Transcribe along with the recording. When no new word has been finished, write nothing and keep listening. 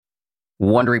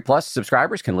Wondery Plus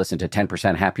subscribers can listen to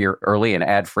 10% Happier early and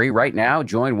ad-free right now.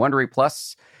 Join Wondery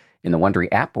Plus in the Wondery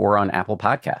app or on Apple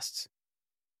Podcasts.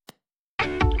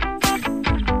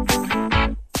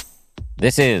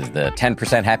 This is the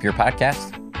 10% Happier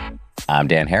podcast. I'm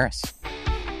Dan Harris.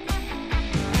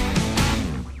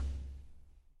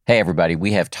 Hey, everybody.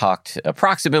 We have talked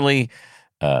approximately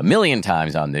a million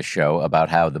times on this show about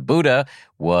how the Buddha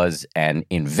was an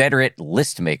inveterate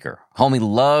list maker. Homie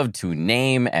loved to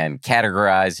name and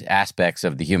categorize aspects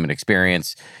of the human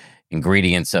experience,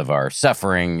 ingredients of our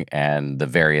suffering, and the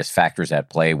various factors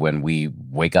at play when we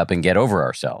wake up and get over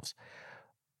ourselves.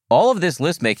 All of this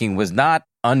list making was not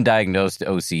undiagnosed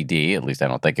OCD, at least I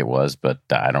don't think it was, but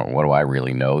what do I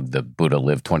really know? The Buddha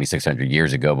lived 2,600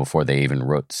 years ago before they even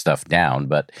wrote stuff down.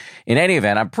 But in any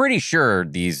event, I'm pretty sure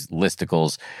these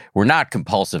listicles were not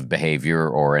compulsive behavior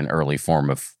or an early form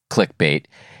of clickbait.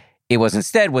 It was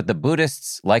instead what the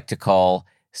Buddhists like to call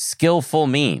skillful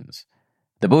means.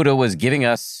 The Buddha was giving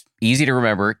us easy to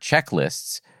remember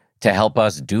checklists to help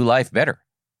us do life better.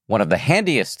 One of the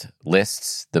handiest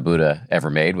lists the Buddha ever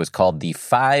made was called the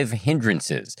 5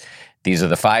 hindrances. These are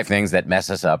the 5 things that mess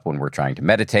us up when we're trying to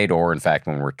meditate or, in fact,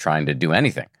 when we're trying to do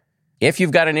anything. If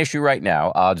you've got an issue right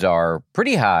now, odds are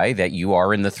pretty high that you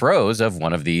are in the throes of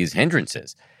one of these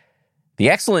hindrances. The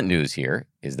excellent news here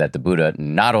is that the Buddha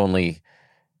not only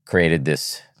created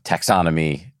this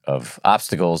taxonomy of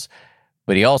obstacles,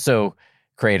 but he also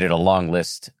created a long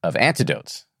list of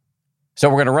antidotes. So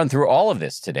we're going to run through all of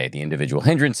this today, the individual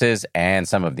hindrances and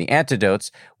some of the antidotes,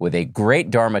 with a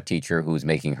great Dharma teacher who's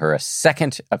making her a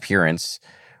second appearance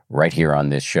right here on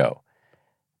this show.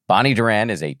 Bonnie Doran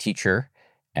is a teacher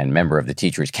and member of the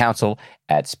Teachers Council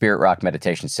at Spirit Rock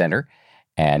Meditation Center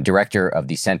and director of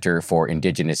the Center for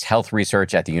Indigenous Health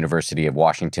Research at the University of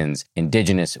Washington's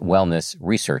Indigenous Wellness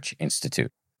Research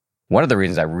Institute. One of the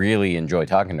reasons I really enjoy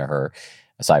talking to her,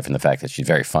 aside from the fact that she's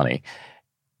very funny,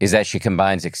 is that she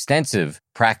combines extensive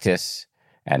practice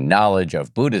and knowledge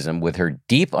of Buddhism with her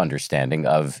deep understanding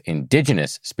of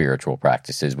indigenous spiritual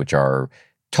practices, which are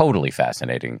totally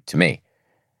fascinating to me.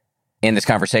 In this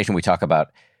conversation, we talk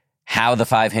about how the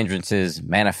 5 hindrances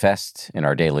manifest in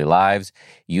our daily lives,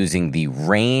 using the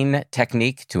RAIN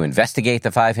technique to investigate the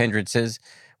 5 hindrances.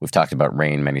 We've talked about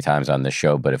RAIN many times on this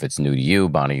show, but if it's new to you,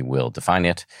 Bonnie will define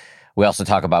it. We also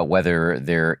talk about whether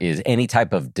there is any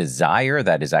type of desire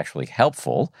that is actually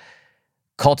helpful,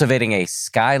 cultivating a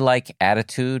sky-like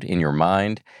attitude in your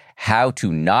mind, how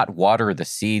to not water the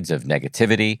seeds of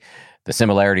negativity, the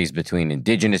similarities between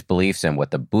indigenous beliefs and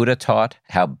what the Buddha taught,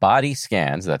 how body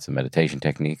scans, that's a meditation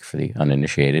technique for the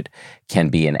uninitiated, can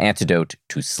be an antidote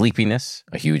to sleepiness,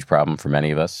 a huge problem for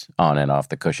many of us, on and off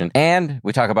the cushion. And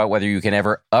we talk about whether you can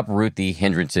ever uproot the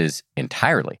hindrances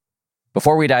entirely.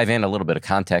 Before we dive in, a little bit of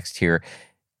context here.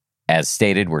 As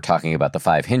stated, we're talking about the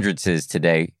 5 hindrances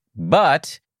today,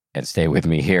 but, and stay with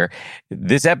me here,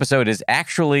 this episode is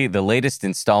actually the latest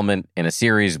installment in a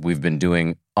series we've been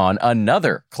doing on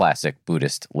another classic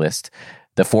Buddhist list,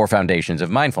 the 4 Foundations of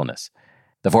Mindfulness.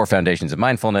 The 4 Foundations of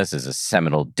Mindfulness is a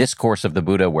seminal discourse of the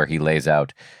Buddha where he lays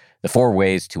out the 4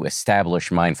 ways to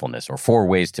establish mindfulness, or 4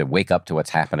 ways to wake up to what's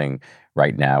happening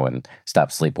right now and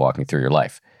stop sleepwalking through your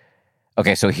life.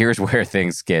 Okay, so here's where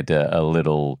things get a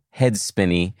little head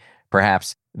spinny,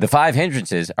 perhaps. The 5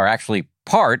 hindrances are actually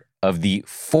part of the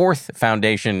 4th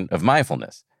foundation of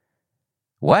mindfulness.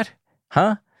 What?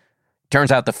 Huh? Turns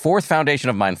out the 4th foundation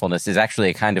of mindfulness is actually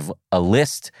a kind of a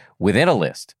list within a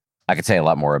list. I could say a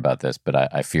lot more about this, but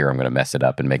I fear I'm going to mess it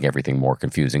up and make everything more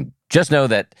confusing. Just know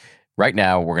that right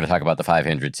now we're going to talk about the 5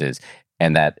 hindrances,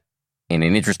 and that in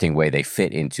an interesting way, they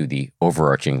fit into the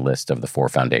overarching list of the 4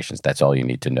 foundations. That's all you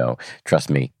need to know. Trust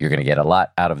me, you're going to get a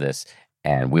lot out of this,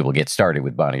 and we will get started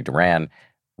with Bonnie Doran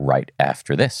right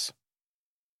after this.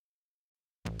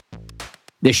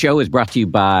 This show is brought to you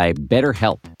by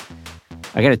BetterHelp.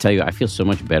 I got to tell you, I feel so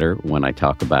much better when I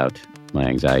talk about my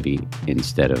anxiety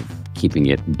instead of keeping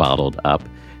it bottled up.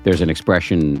 There's an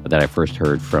expression that I first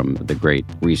heard from the great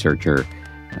researcher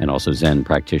and also Zen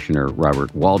practitioner Robert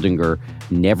Waldinger: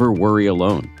 never worry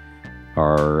alone.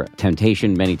 Our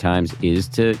temptation many times is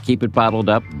to keep it bottled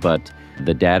up, but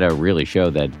the data really show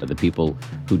that the people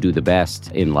who do the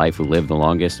best in life, who live the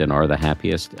longest and are the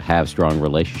happiest, have strong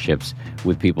relationships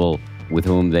with people with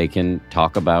whom they can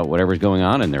talk about whatever's going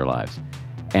on in their lives.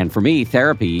 And for me,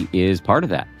 therapy is part of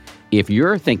that. If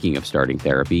you're thinking of starting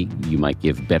therapy, you might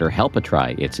give BetterHelp a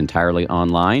try. It's entirely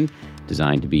online,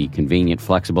 designed to be convenient,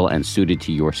 flexible, and suited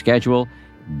to your schedule.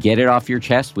 Get it off your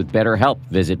chest with BetterHelp.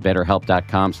 Visit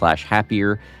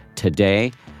BetterHelp.com/happier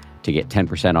today to get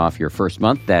 10% off your first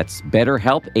month. That's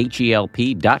BetterHelp,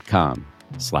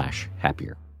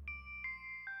 HELP.com/happier.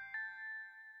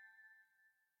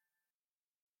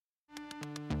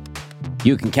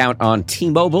 You can count on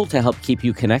T-Mobile to help keep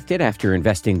you connected. After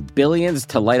investing billions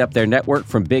to light up their network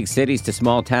from big cities to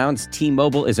small towns,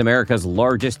 T-Mobile is America's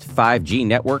largest 5G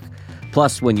network.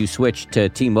 Plus, when you switch to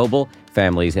T-Mobile,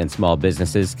 families and small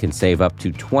businesses can save up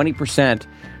to 20%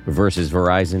 versus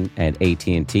Verizon and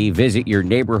AT&T. Visit your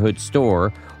neighborhood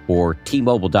store or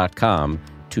T-Mobile.com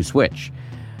to switch.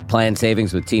 Plan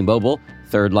savings with T-Mobile.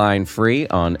 Third line free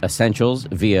on essentials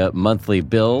via monthly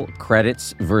bill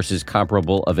credits versus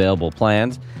comparable available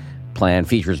plans. Plan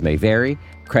features may vary.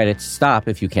 Credits stop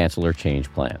if you cancel or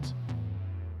change plans.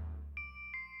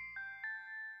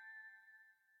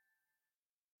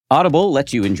 Audible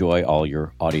lets you enjoy all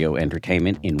your audio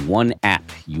entertainment in one app.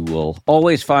 You will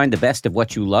always find the best of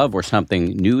what you love or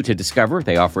something new to discover.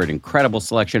 They offer an incredible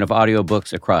selection of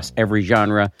audiobooks across every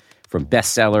genre, from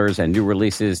bestsellers and new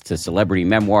releases to celebrity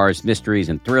memoirs, mysteries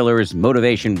and thrillers,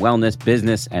 motivation, wellness,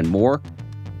 business, and more.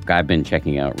 What I've been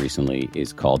checking out recently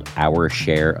is called Our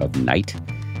Share of Night.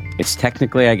 It's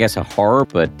technically, I guess, a horror,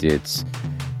 but it's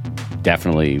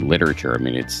definitely literature. I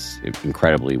mean, it's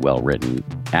incredibly well written,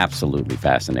 absolutely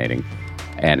fascinating,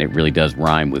 and it really does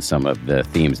rhyme with some of the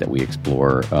themes that we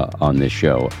explore on this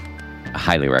show. I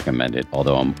highly recommend it,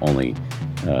 although I'm only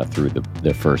through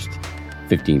the first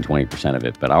 15-20% of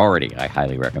it, but I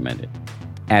highly recommend it.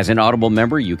 As an Audible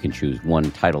member, you can choose one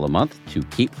title a month to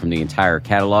keep from the entire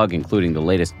catalog, including the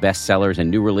latest bestsellers and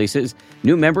new releases.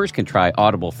 New members can try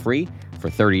Audible free for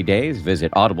 30 days.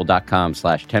 Visit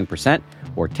audible.com/10%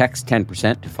 or text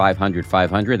 10% to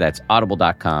 500-500. That's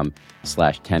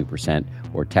audible.com/10%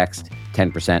 or text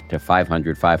 10% to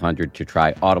 500-500 to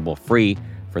try Audible free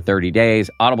for 30 days.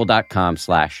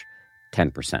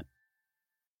 Audible.com/10%.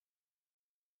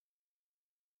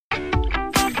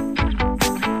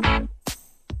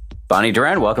 Bonnie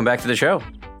Duran, welcome back to the show.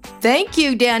 Thank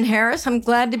you, Dan Harris. I'm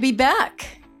glad to be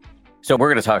back. So we're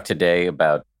going to talk today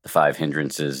about the 5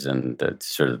 hindrances and the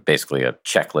sort of basically a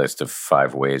checklist of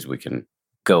 5 ways we can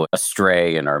go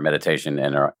astray in our meditation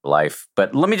and our life.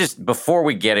 But let me just, before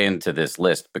we get into this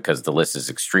list, because the list is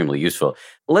extremely useful,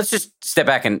 let's just step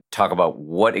back and talk about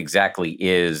what exactly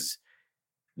is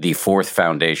the 4th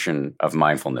foundation of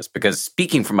mindfulness. Because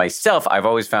speaking for myself, I've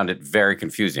always found it very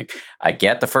confusing. I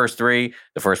get the first 3.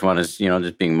 The first one is,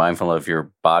 just being mindful of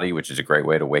your body, which is a great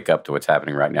way to wake up to what's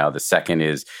happening right now. The second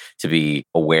is to be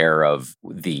aware of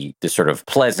the sort of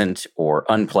pleasant or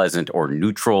unpleasant or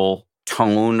neutral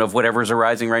tone of whatever's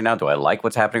arising right now. Do I like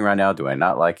what's happening right now? Do I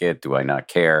not like it? Do I not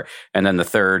care? And then the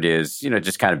third is,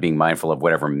 just kind of being mindful of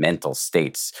whatever mental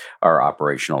states are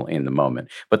operational in the moment.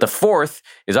 But the 4th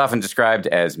is often described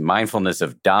as mindfulness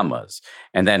of dhammas.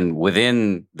 And then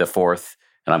within the 4th,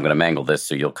 and I'm going to mangle this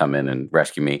so you'll come in and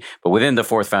rescue me, but within the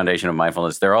 4th foundation of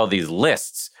mindfulness, there are all these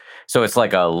lists. So it's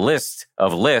like a list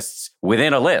of lists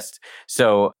within a list.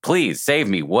 So please save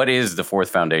me. What is the 4th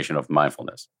foundation of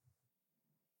mindfulness?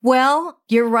 Well,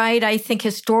 you're right. I think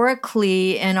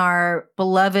historically in our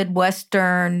beloved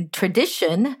Western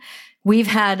tradition, we've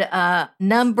had a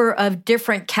number of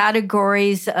different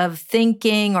categories of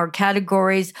thinking or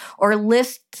categories or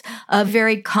lists of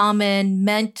very common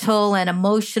mental and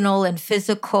emotional and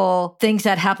physical things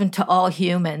that happen to all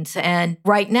humans. And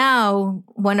right now,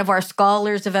 one of our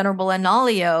scholars, the Venerable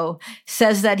Analayo,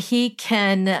 says that he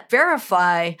can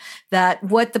verify that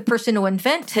what the person who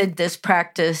invented this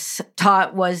practice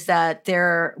taught was that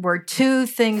there were 2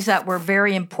 things that were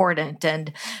very important.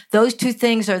 And those 2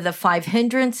 things are the 5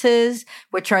 hindrances,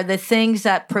 which are the things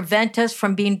that prevent us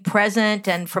from being present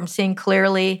and from seeing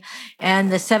clearly,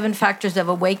 and the 7 factors of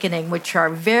awakening, which are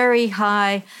very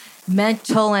high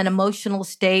mental and emotional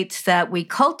states that we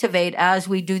cultivate as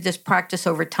we do this practice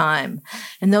over time.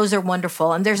 And those are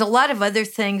wonderful. And there's a lot of other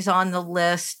things on the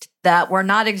list that we're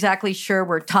not exactly sure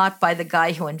were taught by the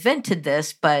guy who invented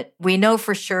this, but we know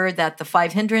for sure that the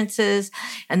 5 hindrances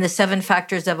and the 7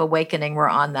 factors of awakening were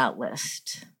on that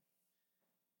list.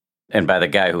 And by the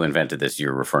guy who invented this,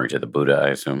 you're referring to the Buddha, I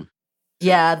assume?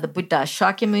 Yeah, the Buddha,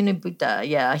 Shakyamuni Buddha.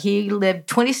 Yeah, he lived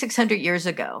 2,600 years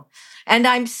ago. And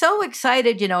I'm so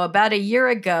excited, about a year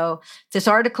ago, this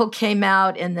article came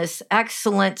out in this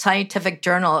excellent scientific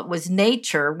journal. It was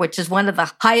Nature, which is one of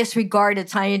the highest regarded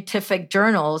scientific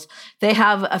journals. They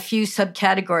have a few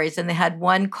subcategories, and they had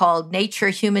one called Nature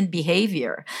Human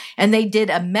Behavior. And they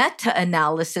did a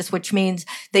meta-analysis, which means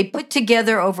they put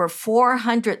together over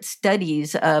 400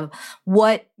 studies of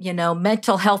what,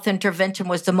 mental health intervention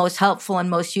was the most helpful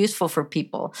and most useful for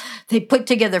people. They put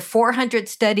together 400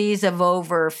 studies of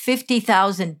over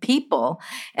 50,000 people.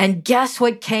 And guess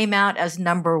what came out as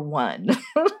number 1?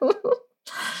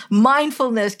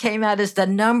 mindfulness came out as the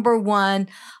number one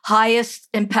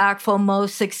highest impactful,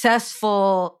 most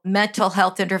successful mental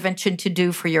health intervention to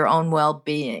do for your own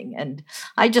well-being. And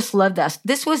I just love that.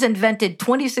 This was invented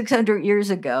 2,600 years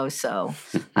ago, so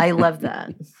I love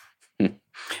that.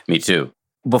 Me too.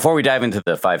 Before we dive into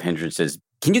the 5 hindrances,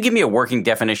 can you give me a working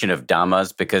definition of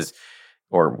dhammas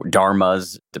or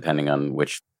dharmas, depending on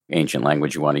which ancient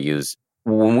language you want to use?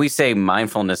 When we say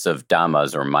mindfulness of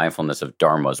dhammas or mindfulness of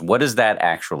dharmas, what does that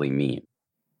actually mean?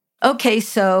 Okay,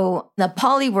 so the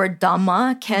Pali word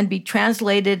dhamma can be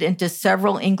translated into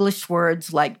several English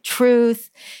words like truth,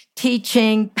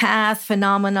 teaching, path,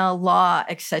 phenomena, law,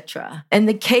 etc. In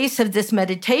the case of this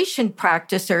meditation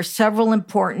practice, there are several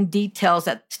important details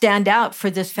that stand out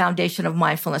for this foundation of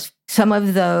mindfulness. Some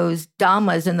of those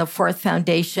dhammas in the fourth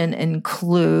foundation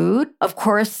include, of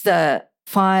course, the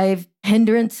 5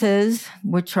 hindrances,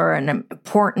 which are an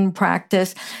important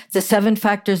practice, the 7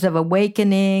 factors of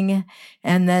awakening,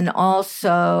 and then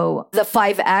also the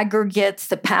 5 aggregates,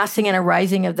 the passing and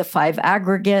arising of the 5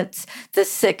 aggregates, the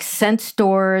 6 sense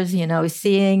doors,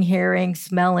 seeing, hearing,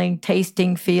 smelling,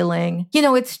 tasting, feeling.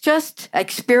 It's just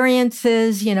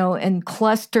experiences, in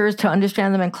clusters, to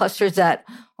understand them in clusters that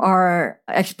are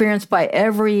experienced by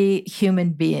every human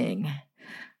being.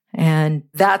 And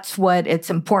that's what it's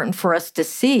important for us to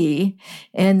see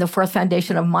in the fourth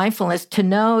foundation of mindfulness, to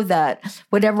know that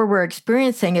whatever we're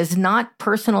experiencing is not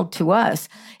personal to us.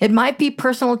 It might be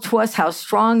personal to us how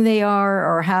strong they are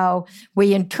or how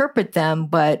we interpret them,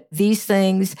 but these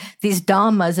things, these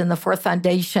dhammas in the fourth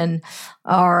foundation,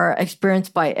 are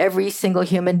experienced by every single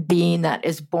human being that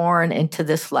is born into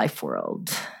this life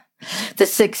world. The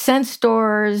 6 sense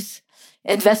doors,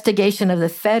 investigation of the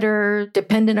fetter,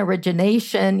 dependent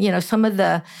origination, some of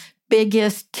the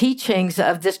biggest teachings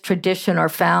of this tradition are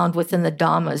found within the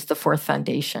Dhammas, the fourth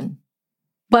foundation.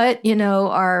 But,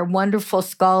 our wonderful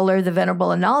scholar, the Venerable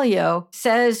Analayo,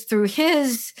 says through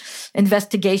his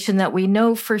investigation that we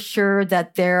know for sure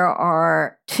that there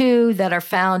are 2 that are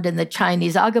found in the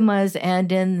Chinese Agamas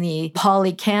and in the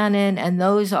Pali Canon, and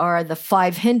those are the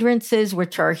 5 hindrances,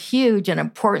 which are huge and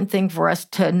important thing for us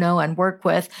to know and work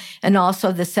with, and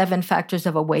also the 7 factors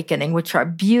of awakening, which are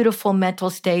beautiful mental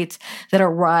states that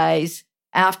arise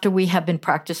after we have been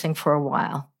practicing for a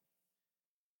while.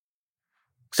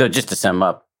 So just to sum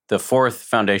up, the fourth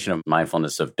foundation of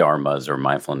mindfulness of dharmas or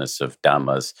mindfulness of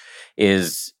dhammas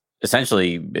is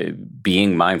essentially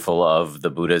being mindful of the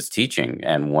Buddha's teaching.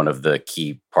 And one of the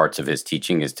key parts of his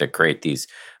teaching is to create these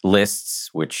lists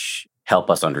which help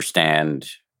us understand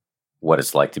what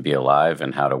it's like to be alive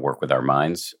and how to work with our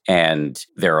minds. And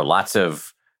there are lots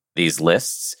of these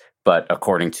lists, but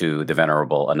according to the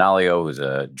Venerable Analayo, who's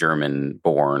a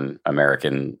German-born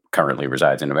American, currently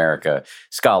resides in America,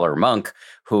 scholar monk,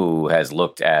 who has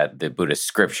looked at the Buddhist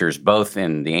scriptures, both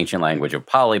in the ancient language of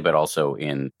Pali, but also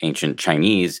in ancient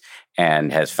Chinese,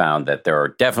 and has found that there are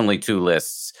definitely 2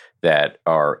 lists that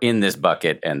are in this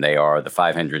bucket, and they are the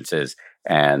 5 hindrances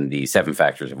and the 7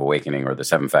 factors of awakening, or the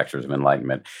 7 factors of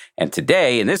enlightenment. And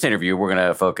today, in this interview, we're going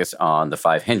to focus on the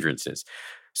 5 hindrances.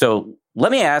 So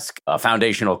let me ask a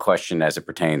foundational question as it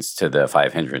pertains to the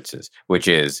 5 hindrances, which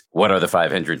is, what are the 5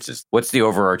 hindrances? What's the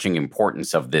overarching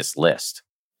importance of this list?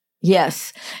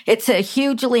 Yes, it's a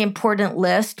hugely important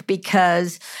list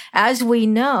because, as we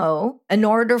know, in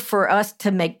order for us to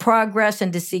make progress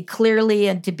and to see clearly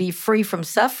and to be free from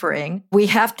suffering, we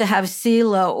have to have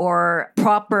sila, or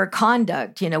proper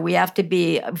conduct. We have to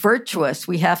be virtuous.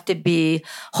 We have to be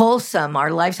wholesome.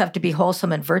 Our lives have to be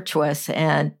wholesome and virtuous.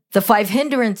 And the 5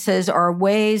 hindrances are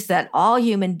ways that all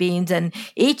human beings and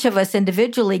each of us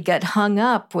individually get hung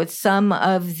up with some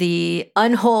of the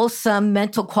unwholesome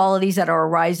mental qualities that are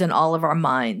arise in all of our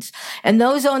minds. And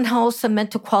those unwholesome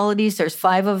mental qualities, there's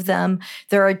 5 of them.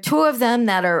 There are 2 of them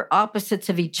that are opposites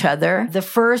of each other. The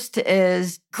first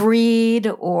is greed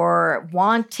or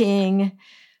wanting.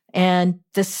 And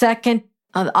the second,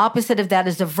 the opposite of that,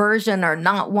 is aversion or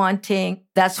not wanting.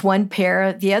 That's one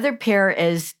pair. The other pair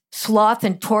is sloth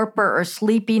and torpor, or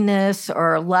sleepiness,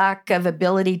 or lack of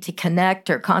ability to connect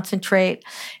or concentrate.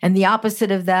 And the opposite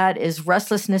of that is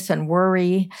restlessness and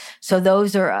worry. So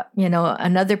those are,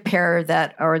 another pair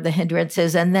that are the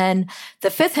hindrances. And then the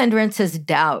 5th hindrance is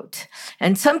doubt.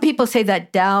 And some people say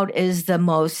that doubt is the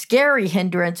most scary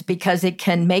hindrance because it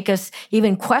can make us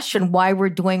even question why we're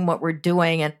doing what we're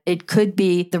doing. And it could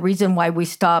be the reason why we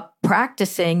stop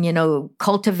practicing,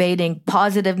 cultivating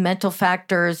positive mental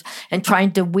factors and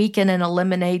trying to weaken and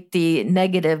eliminate the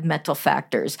negative mental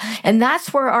factors. And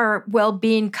that's where our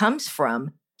well-being comes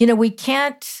from. We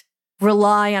can't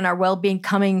rely on our well-being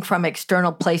coming from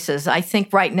external places. I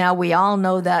think right now we all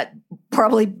know that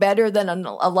probably better than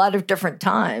a lot of different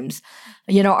times.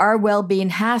 Our well-being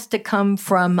has to come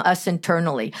from us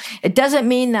internally. It doesn't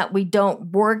mean that we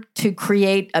don't work to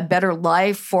create a better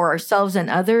life for ourselves and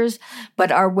others,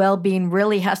 but our well-being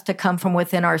really has to come from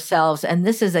within ourselves. And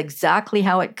this is exactly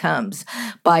how it comes,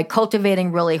 by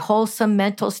cultivating really wholesome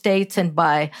mental states and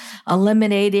by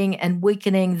eliminating and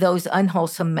weakening those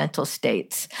unwholesome mental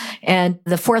states. And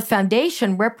the fourth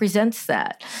foundation represents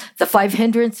that. The 5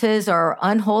 hindrances are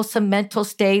unwholesome mental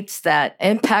states that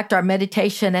impact our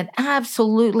meditation and absolutely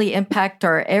impact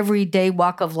our everyday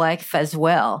walk of life as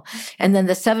well. And then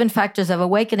the 7 factors of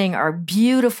awakening are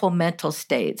beautiful mental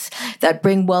states that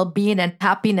bring well-being and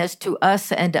happiness to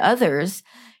us and others.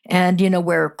 And,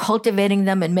 we're cultivating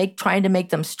them and trying to make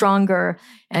them stronger.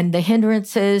 And the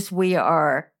hindrances, we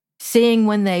are seeing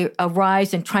when they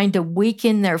arise and trying to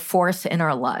weaken their force in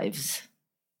our lives.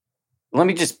 Let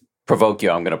me just provoke you.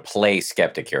 I'm going to play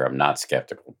skeptic here. I'm not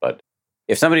skeptical, but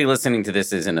if somebody listening to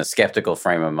this is in a skeptical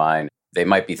frame of mind, they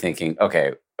might be thinking,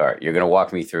 okay, all right, you're going to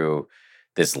walk me through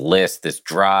this list, this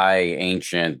dry,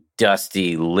 ancient,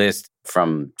 dusty list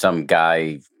from some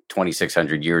guy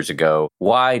 2,600 years ago.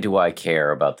 Why do I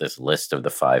care about this list of the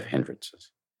 5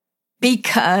 hindrances?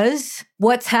 Because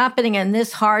what's happening in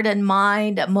this heart and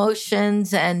mind,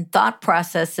 emotions and thought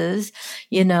processes,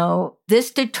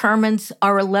 this determines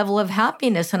our level of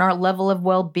happiness and our level of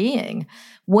well-being.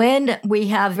 When we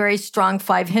have very strong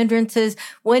 5 hindrances,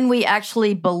 when we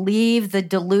actually believe the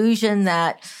delusion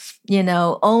that,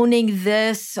 owning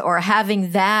this or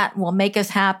having that will make us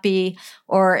happy,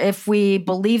 or if we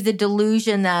believe the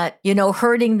delusion that,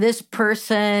 hurting this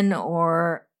person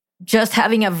or just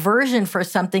having aversion for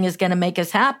something is going to make us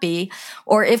happy,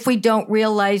 or if we don't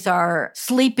realize our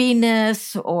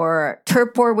sleepiness or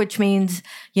torpor, which means,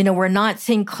 we're not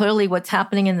seeing clearly what's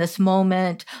happening in this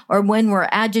moment, or when we're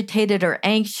agitated or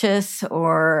anxious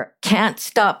or can't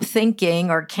stop thinking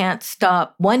or can't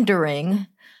stop wondering,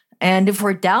 and if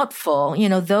we're doubtful,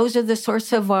 those are the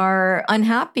source of our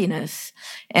unhappiness.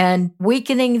 And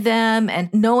weakening them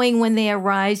and knowing when they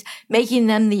arise, making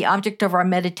them the object of our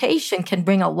meditation can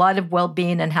bring a lot of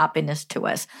well-being and happiness to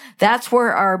us. That's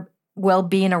where our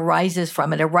well-being arises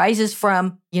from. It arises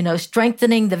from,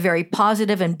 strengthening the very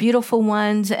positive and beautiful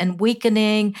ones and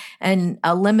weakening and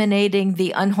eliminating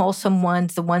the unwholesome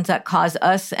ones, the ones that cause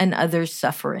us and others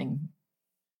suffering.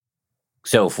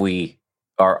 So if we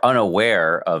are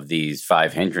unaware of these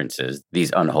 5 hindrances,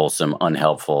 these unwholesome,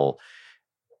 unhelpful,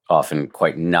 often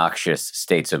quite noxious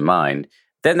states of mind,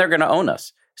 then they're going to own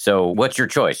us. So what's your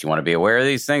choice? You want to be aware of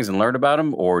these things and learn about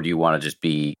them, or do you want to just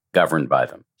be governed by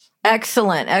them?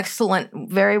 Excellent.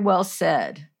 Very well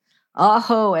said.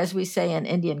 Aho, as we say in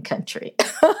Indian country.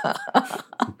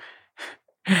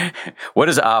 What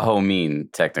does aho mean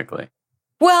technically?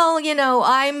 Well,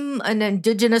 I'm an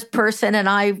Indigenous person, and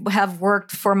I have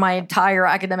worked for my entire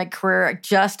academic career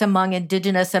just among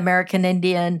Indigenous American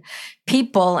Indian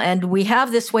people. And we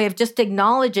have this way of just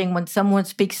acknowledging when someone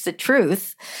speaks the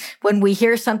truth. When we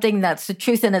hear something that's the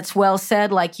truth and it's well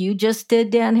said, like you just did,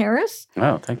 Dan Harris.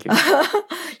 Oh, thank you.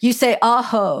 You say,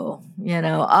 aho,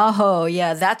 aho.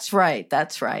 Yeah, that's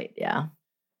right. Yeah.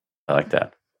 I like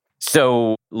that.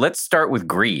 So let's start with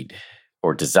greed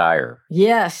or desire.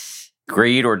 Yes.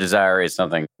 Greed or desire is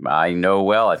something I know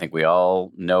well. I think we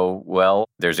all know well.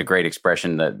 There's a great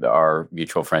expression that our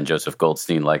mutual friend Joseph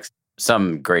Goldstein likes.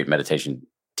 Some great meditation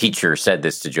teacher said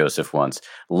this to Joseph once: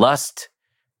 lust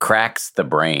cracks the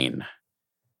brain.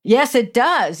 Yes, it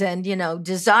does. And,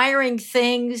 desiring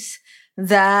things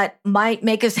that might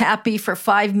make us happy for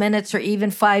 5 minutes or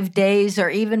even 5 days or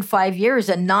even 5 years,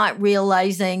 and not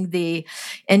realizing the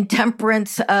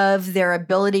intemperance of their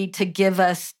ability to give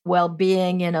us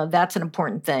well-being, that's an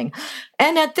important thing.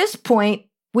 And at this point,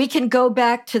 we can go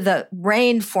back to the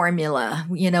RAIN formula.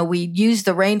 We use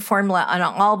the RAIN formula on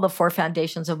all the 4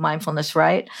 foundations of mindfulness,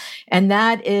 right? And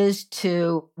that is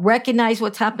to recognize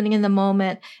what's happening in the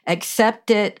moment, accept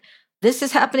it. This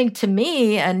is happening to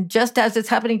me, and just as it's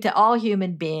happening to all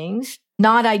human beings,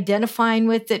 not identifying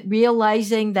with it,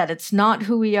 realizing that it's not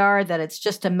who we are, that it's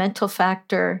just a mental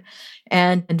factor,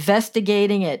 and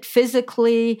investigating it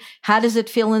physically. How does it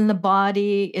feel in the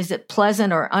body? Is it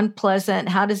pleasant or unpleasant?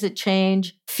 How does it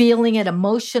change? Feeling it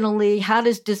emotionally. How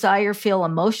does desire feel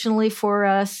emotionally for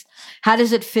us? How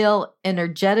does it feel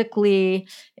energetically?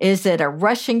 Is it a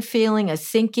rushing feeling, a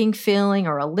sinking feeling,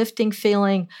 or a lifting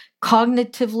feeling?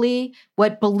 cognitively,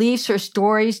 what beliefs or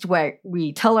stories do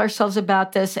we tell ourselves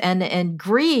about this? And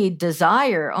greed,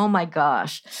 desire, oh my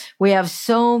gosh, we have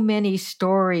so many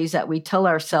stories that we tell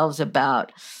ourselves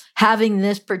about having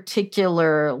this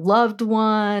particular loved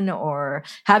one or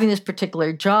having this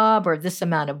particular job or this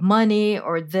amount of money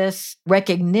or this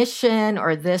recognition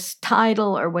or this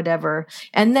title or whatever.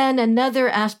 And then another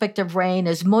aspect of rain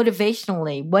is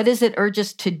motivationally. What does it urge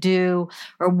us to do,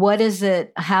 or what does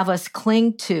it have us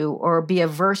cling to or be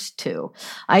averse to?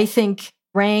 I think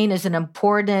rain is an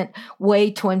important way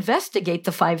to investigate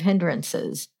the 5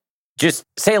 hindrances. Just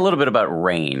say a little bit about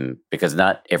rain, because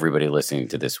not everybody listening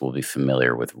to this will be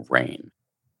familiar with rain.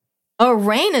 Oh,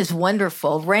 rain is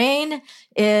wonderful. Rain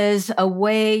is a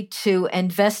way to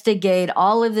investigate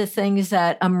all of the things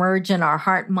that emerge in our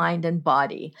heart, mind, and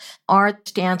body. R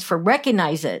stands for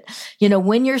recognize it.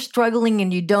 When you're struggling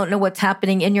and you don't know what's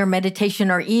happening in your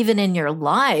meditation or even in your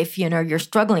life, you're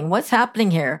struggling. What's happening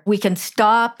here? We can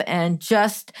stop and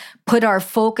just put our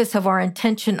focus of our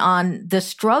intention on the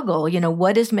struggle.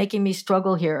 What is making me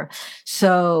struggle here?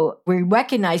 So we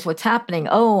recognize what's happening.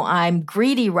 Oh, I'm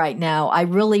greedy right now.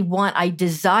 I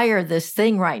desire this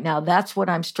thing right now. That's what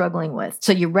I'm struggling with.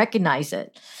 So you recognize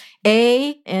it.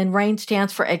 A in RAIN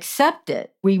stands for accept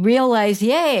it. We realize,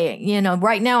 yay,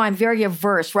 right now I'm very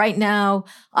averse. Right now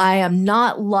I am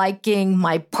not liking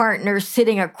my partner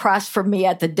sitting across from me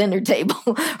at the dinner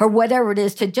table or whatever it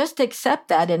is, to just accept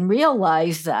that and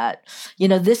realize that,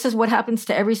 this is what happens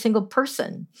to every single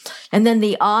person. And then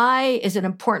the I is an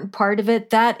important part of it.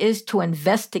 That is to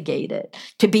investigate it,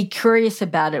 to be curious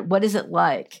about it. What is it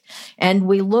like? And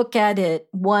we look at it,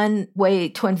 one way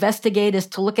to investigate is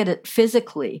to look at it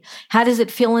physically. How does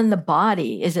it feel in the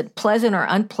body? Is it pleasant or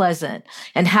unpleasant?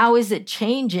 And how is it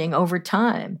changing over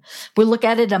time? We look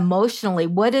at it emotionally.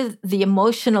 What are the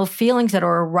emotional feelings that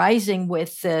are arising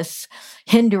with this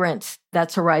hindrance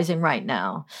that's arising right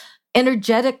now?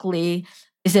 Energetically,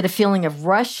 is it a feeling of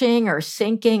rushing or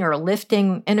sinking or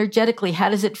lifting? Energetically, how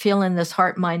does it feel in this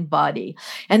heart, mind, body?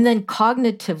 And then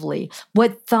cognitively,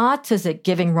 what thoughts is it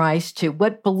giving rise to?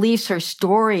 What beliefs or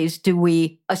stories do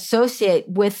we associate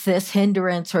with this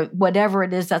hindrance or whatever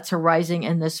it is that's arising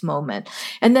in this moment?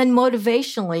 And then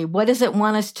motivationally, what does it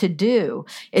want us to do?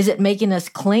 Is it making us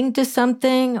cling to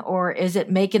something, or is it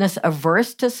making us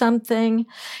averse to something?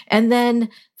 And then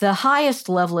the highest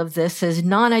level of this is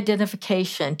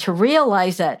non-identification, to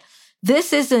realize that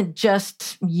this isn't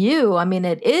just you. I mean,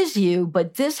 it is you,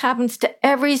 but this happens to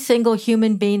every single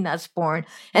human being that's born.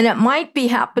 And it might be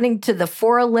happening to the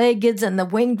 4-leggeds and the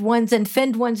winged ones and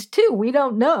finned ones too. We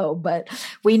don't know, but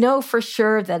we know for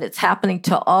sure that it's happening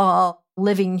to all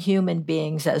living human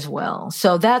beings as well.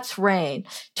 So that's RAIN,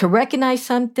 to recognize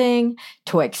something,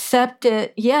 to accept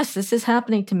it. Yes, this is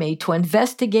happening to me, to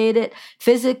investigate it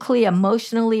physically,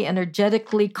 emotionally,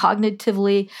 energetically,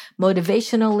 cognitively,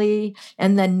 motivationally,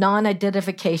 and then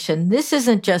non-identification. This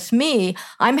isn't just me.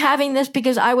 I'm having this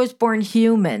because I was born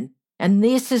human. And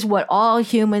this is what all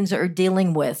humans are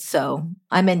dealing with. So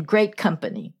I'm in great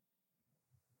company.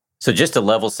 So just to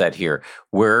level set here,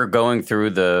 we're going through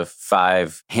the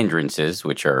 5 hindrances,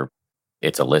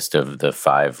 it's a list of the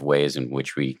 5 ways in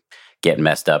which we get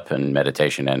messed up in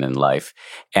meditation and in life.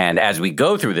 And as we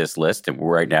go through this list, and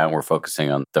right now we're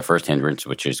focusing on the first hindrance,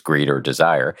 which is greed or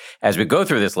desire. As we go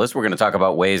through this list, we're going to talk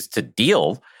about ways to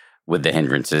deal with the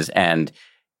hindrances. And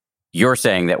you're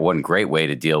saying that one great way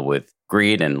to deal with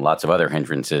greed and lots of other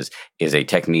hindrances is a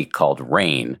technique called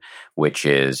RAIN, which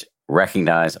is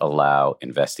recognize, allow,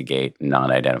 investigate,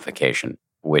 non-identification,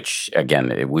 which,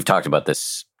 again, we've talked about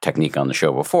this technique on the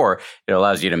show before. It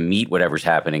allows you to meet whatever's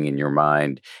happening in your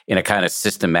mind in a kind of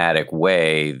systematic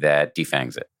way that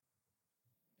defangs it.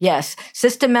 Yes,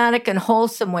 systematic and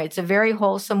wholesome way. It's a very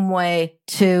wholesome way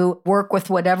to work with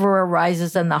whatever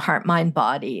arises in the heart, mind,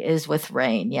 body is with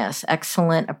RAIN. Yes,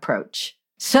 excellent approach.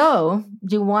 So,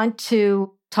 do you want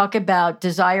to talk about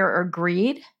desire or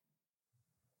greed?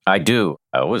 I do.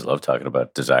 I always love talking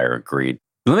about desire and greed.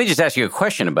 Let me just ask you a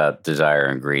question about desire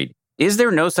and greed. Is there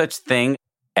no such thing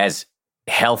as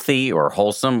healthy or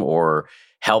wholesome or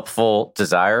helpful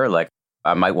desire? Like,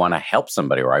 I might want to help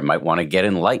somebody, or I might want to get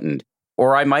enlightened,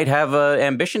 or I might have an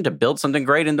ambition to build something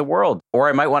great in the world, or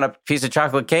I might want a piece of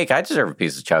chocolate cake. I deserve a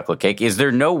piece of chocolate cake. Is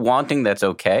there no wanting that's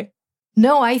okay?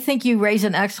 No, I think you raise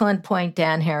an excellent point,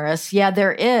 Dan Harris. Yeah,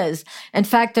 there is. In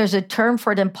fact, there's a term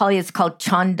for it in Pali. It's called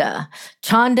chanda.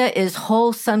 Chanda is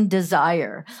wholesome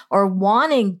desire, or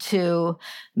wanting to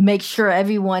make sure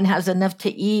everyone has enough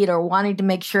to eat, or wanting to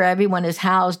make sure everyone is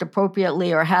housed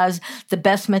appropriately or has the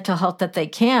best mental health that they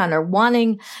can, or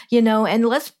wanting, and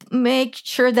let's make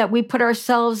sure that we put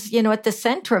ourselves, at the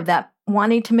center of that.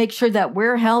 wanting to make sure that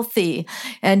we're healthy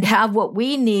and have what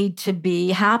we need to be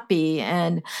happy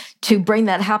and to bring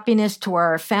that happiness to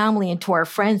our family and to our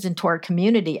friends and to our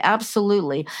community.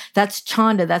 Absolutely. That's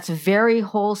Chanda. That's a very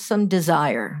wholesome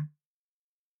desire.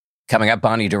 Coming up,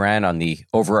 Bonnie Duran on the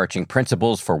overarching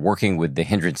principles for working with the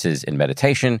hindrances in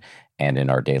meditation and in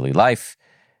our daily life,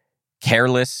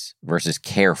 careless versus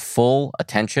careful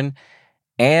attention,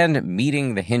 and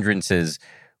meeting the hindrances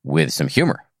with some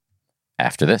humor.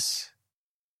 After this.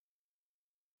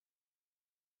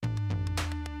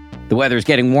 The weather's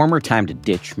getting warmer. Time to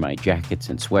ditch my jackets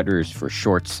and sweaters for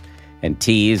shorts and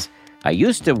tees. I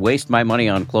used to waste my money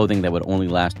on clothing that would only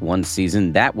last one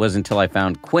season. That was until I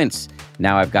found Quince.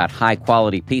 Now I've got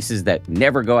high-quality pieces that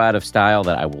never go out of style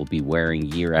that I will be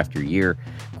wearing year after year.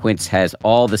 Quince has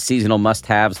all the seasonal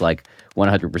must-haves like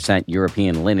 100%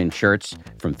 European linen shirts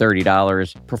from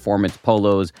 $30, performance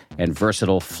polos, and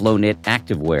versatile flow-knit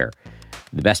activewear.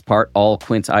 The best part, all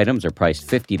Quince items are priced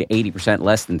 50 to 80%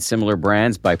 less than similar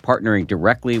brands. By partnering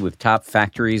directly with top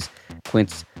factories,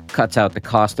 Quince cuts out the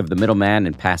cost of the middleman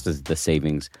and passes the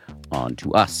savings on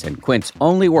to us. And Quince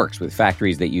only works with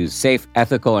factories that use safe,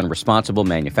 ethical, and responsible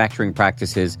manufacturing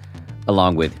practices,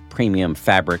 along with premium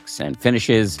fabrics and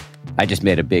finishes. I just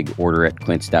made a big order at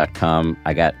quince.com.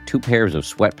 I got 2 pairs of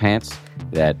sweatpants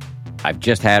that I've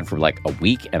just had for like a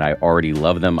week, and I already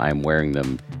love them. I'm wearing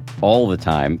them all the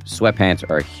time. Sweatpants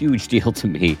are a huge deal to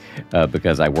me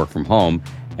because I work from home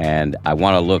and I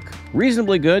want to look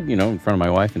reasonably good, you know, in front of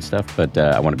my wife and stuff, but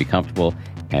I want to be comfortable.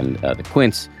 And the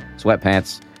Quince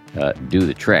sweatpants do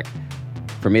the trick.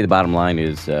 For me, the bottom line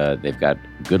is they've got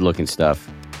good-looking stuff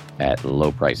at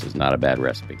low prices. Not a bad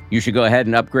recipe. You should go ahead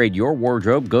and upgrade your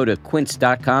wardrobe. Go to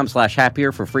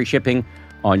quince.com/happier for free shipping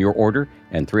on your order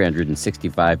and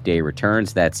 365-day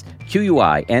returns. That's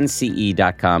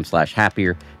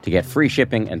QUINCE.com/happier to get free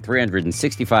shipping and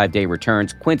 365-day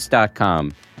returns.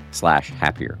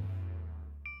 Quince.com/happier.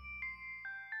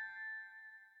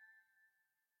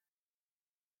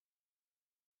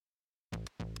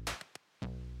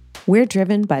 We're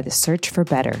driven by the search for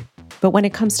better. But when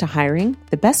it comes to hiring,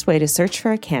 the best way to search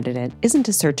for a candidate isn't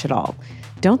to search at all.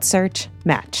 Don't search,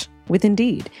 match with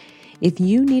Indeed. If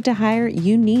you need to hire,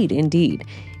 you need Indeed.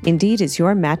 Indeed is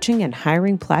your matching and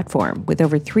hiring platform with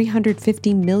over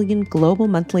 350 million global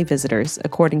monthly visitors,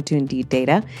 according to Indeed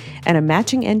data, and a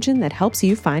matching engine that helps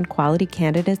you find quality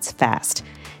candidates fast.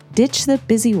 Ditch the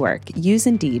busy work. Use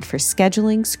Indeed for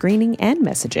scheduling, screening, and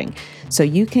messaging so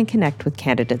you can connect with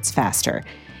candidates faster.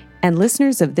 And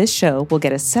listeners of this show will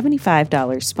get a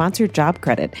 $75 sponsored job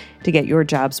credit to get your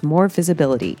jobs more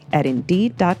visibility at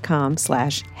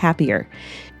Indeed.com/happier.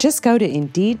 Just go to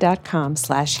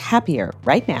Indeed.com/happier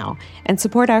right now and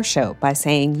support our show by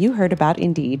saying you heard about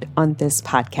Indeed on this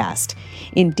podcast.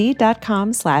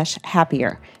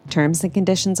 Indeed.com/happier. Terms and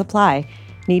conditions apply.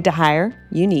 Need to hire?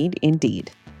 You need Indeed.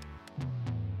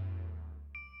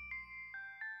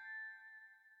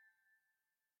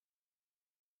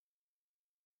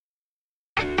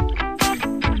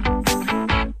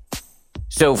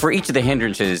 So for each of the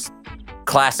hindrances,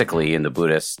 classically in the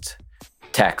Buddhist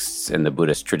texts and the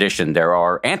Buddhist tradition, there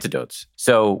are antidotes.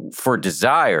 So for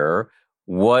desire,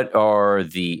 what are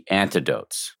the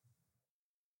antidotes?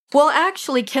 Well,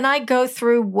 actually, can I go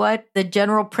through what the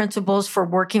general principles for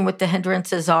working with the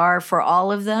hindrances are for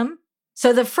all of them?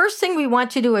 So the first thing we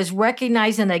want to do is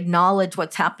recognize and acknowledge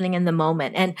what's happening in the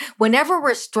moment. And whenever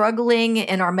we're struggling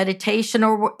in our meditation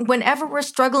or whenever we're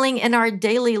struggling in our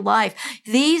daily life,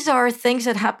 these are things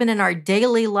that happen in our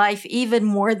daily life even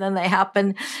more than they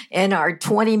happen in our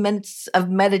 20 minutes of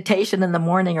meditation in the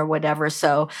morning or whatever.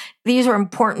 So these are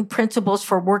important principles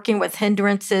for working with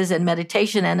hindrances in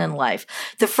meditation and in life.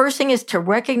 The first thing is to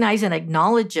recognize and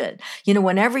acknowledge it. You know,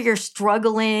 whenever you're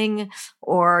struggling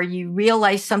or you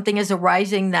realize something is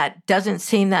arising that doesn't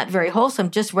seem that very wholesome,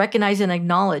 just recognize and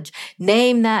acknowledge.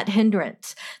 Name that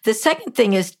hindrance. The second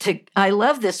thing is I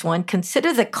love this one,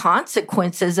 consider the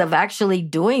consequences of actually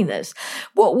doing this.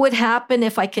 What would happen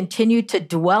if I continue to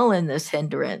dwell in this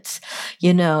hindrance?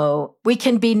 You know, we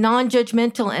can be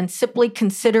non-judgmental and simply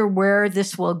consider where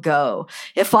this will go.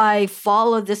 If I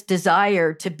follow this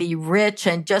desire to be rich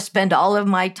and just spend all of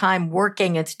my time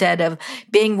working instead of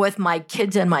being with my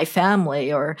kids and my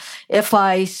family, or if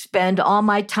I spend all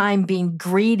my time being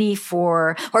greedy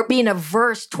for or being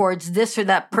averse towards this or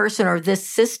that person or this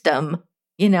system,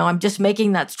 I'm just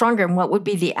making that stronger. And what would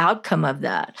be the outcome of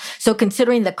that? So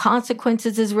considering the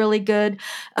consequences is really good.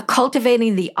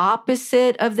 Cultivating the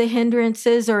opposite of the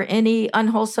hindrances or any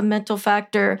unwholesome mental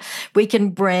factor. We can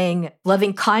bring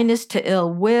loving kindness to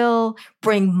ill will,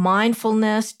 bring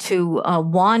mindfulness to a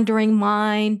wandering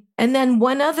mind. And then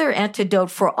one other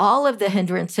antidote for all of the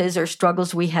hindrances or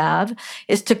struggles we have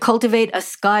is to cultivate a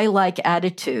sky-like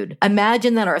attitude.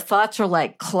 Imagine that our thoughts are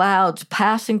like clouds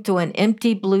passing through an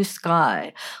empty blue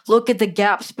sky. Look at the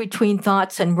gaps between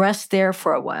thoughts and rest there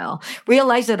for a while.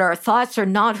 Realize that our thoughts are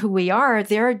not who we are.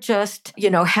 They're just,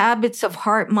 habits of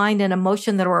heart, mind, and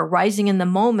emotion that are arising in the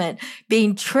moment,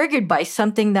 being triggered by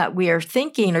something that we are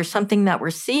thinking or something that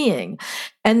we're seeing.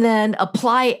 And then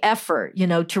apply effort,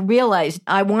 to realize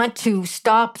I want to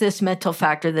stop this mental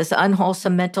factor, this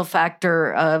unwholesome mental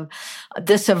factor of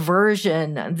this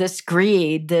aversion, this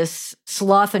greed, this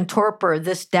sloth and torpor,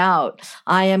 this doubt.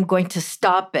 I am going to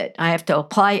stop it. I have to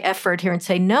apply effort here and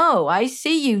say, no, I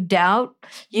see you, doubt.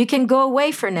 You can go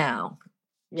away for now.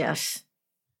 Yes.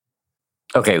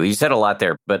 Okay, well, you said a lot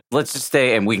there, but let's just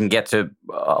stay, and we can get to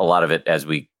a lot of it as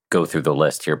we go through the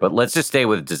list here, but let's just stay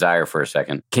with desire for a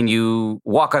second. Can you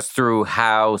walk us through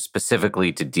how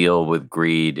specifically to deal with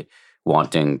greed,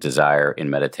 wanting, desire in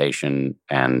meditation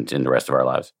and in the rest of our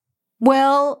lives?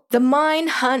 Well, the mind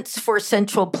hunts for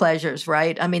sensual pleasures,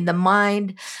 right? I mean, the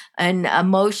mind and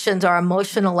emotions, our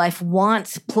emotional life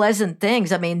wants pleasant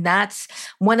things. I mean, that's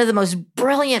one of the most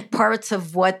brilliant parts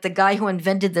of what the guy who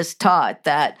invented this taught,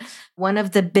 that one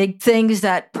of the big things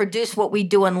that produce what we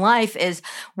do in life is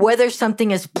whether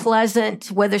something is pleasant,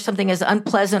 whether something is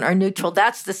unpleasant or neutral.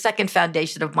 That's the second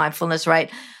foundation of mindfulness, right?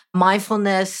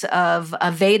 Mindfulness of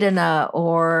Vedana,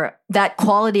 or that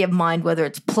quality of mind, whether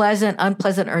it's pleasant,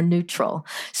 unpleasant, or neutral.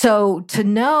 So to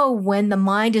know when the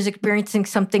mind is experiencing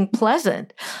something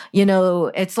pleasant,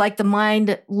 it's like the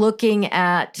mind looking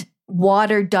at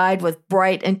water dyed with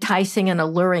bright, enticing, and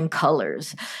alluring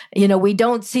colors. We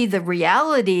don't see the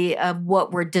reality of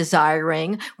what we're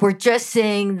desiring. We're just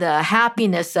seeing the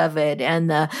happiness of it and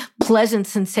the pleasant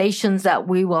sensations that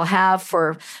we will have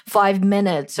for 5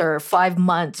 minutes or 5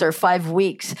 months or 5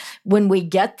 weeks when we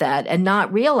get that, and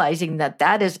not realizing that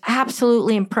that is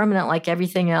absolutely impermanent like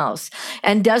everything else,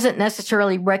 and doesn't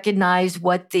necessarily recognize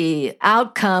what the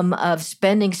outcome of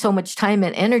spending so much time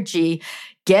and energy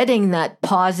getting that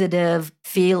positive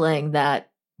feeling, that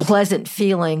pleasant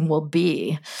feeling will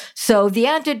be. So the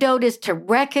antidote is to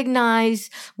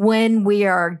recognize when we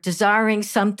are desiring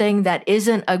something that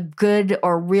isn't a good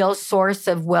or real source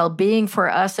of well-being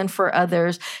for us and for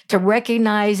others, to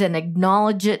recognize and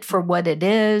acknowledge it for what it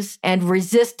is and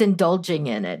resist indulging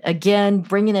in it. Again,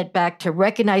 bringing it back to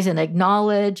recognize and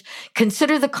acknowledge,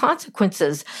 consider the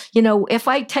consequences. If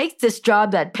I take this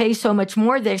job that pays so much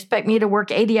more, they expect me to work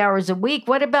 80 hours a week.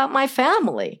 What about my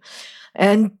family?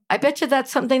 And I bet you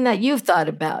that's something that you've thought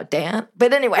about, Dan.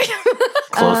 But anyway.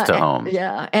 Close to home.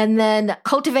 Yeah. And then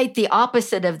cultivate the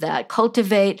opposite of that.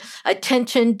 Cultivate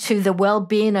attention to the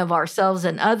well-being of ourselves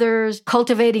and others.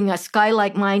 Cultivating a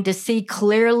sky-like mind to see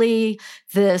clearly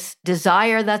this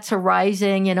desire that's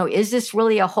arising. Is this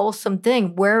really a wholesome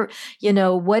thing? Where,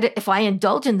 what if I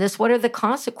indulge in this? What are the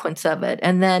consequences of it?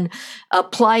 And then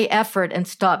apply effort and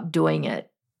stop doing it.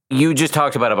 You just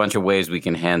talked about a bunch of ways we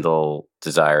can handle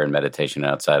desire in meditation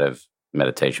outside of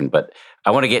meditation, but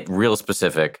I want to get real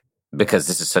specific because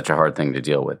this is such a hard thing to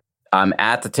deal with. I'm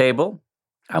at the table.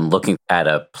 I'm looking at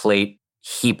a plate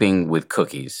heaping with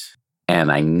cookies, and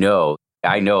I know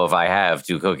if I have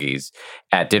 2 cookies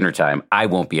at dinner time, I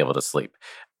won't be able to sleep.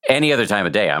 Any other time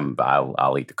of day,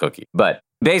 I'll eat the cookie. But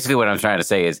basically what I'm trying to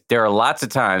say is there are lots of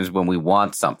times when we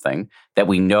want something that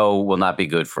we know will not be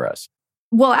good for us.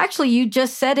 Well, actually, you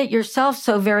just said it yourself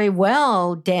so very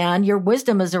well, Dan. Your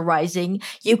wisdom is arising.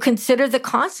 You consider the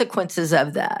consequences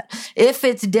of that. If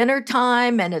it's dinner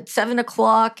time and it's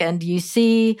 7:00 and you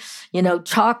see,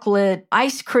 chocolate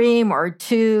ice cream or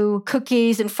 2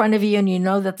 cookies in front of you, and you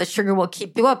know that the sugar will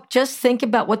keep you up, just think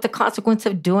about what the consequence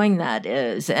of doing that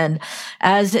is. And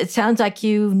as it sounds like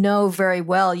you know very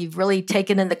well, you've really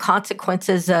taken in the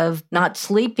consequences of not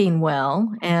sleeping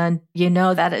well, and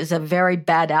that is a very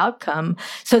bad outcome.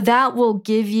 So that will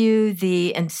give you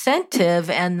the incentive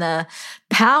and the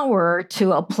power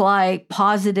to apply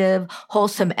positive,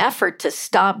 wholesome effort to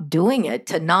stop doing it,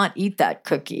 to not eat that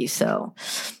cookie. So,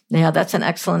 yeah, that's an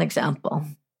excellent example.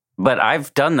 But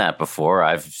I've done that before.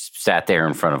 I've sat there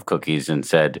in front of cookies and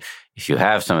said, if you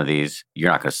have some of these,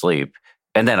 you're not going to sleep.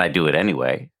 And then I do it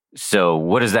anyway. So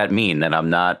what does that mean? That I'm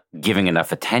not giving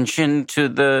enough attention to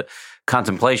the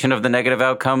contemplation of the negative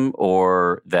outcome,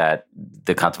 or that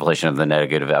the contemplation of the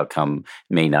negative outcome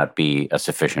may not be a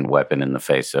sufficient weapon in the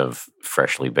face of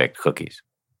freshly baked cookies?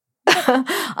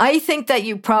 I think that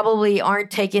you probably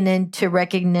aren't taking into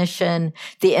recognition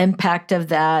the impact of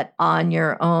that on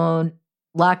your own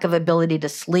lack of ability to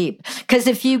sleep. Because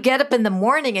if you get up in the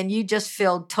morning and you just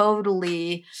feel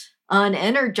totally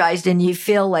unenergized and you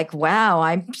feel like, wow,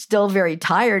 I'm still very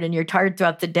tired, and you're tired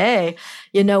throughout the day,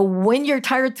 when you're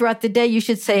tired throughout the day, you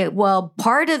should say, well,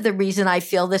 part of the reason I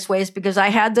feel this way is because I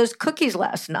had those cookies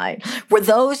last night. Were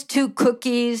those 2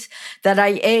 cookies that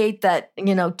I ate that,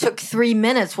 took 3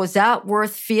 minutes, was that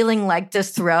worth feeling like this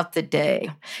throughout the day?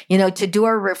 To do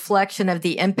a reflection of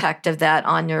the impact of that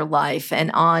on your life and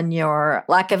on your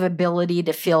lack of ability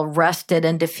to feel rested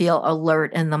and to feel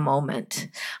alert in the moment.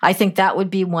 I think that would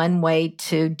be one way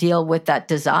to deal with that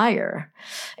desire.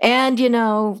 And,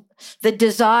 the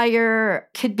desire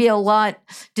could be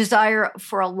desire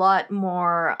for a lot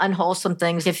more unwholesome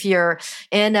things. If you're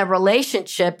in a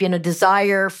relationship,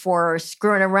 desire for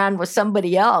screwing around with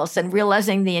somebody else and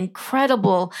realizing the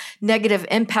incredible negative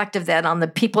impact of that on the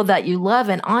people that you love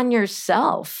and on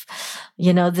yourself.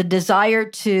 The desire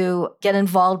to get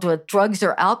involved with drugs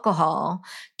or alcohol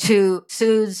to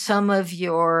soothe some of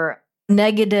your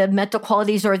negative mental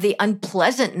qualities or the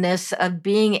unpleasantness of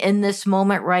being in this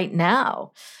moment right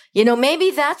now.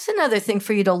 Maybe that's another thing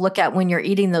for you to look at when you're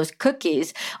eating those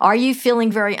cookies. Are you feeling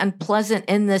very unpleasant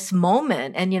in this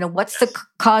moment? And, what's the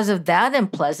cause of that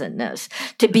unpleasantness?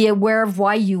 To be aware of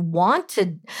why you want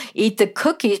to eat the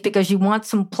cookies, because you want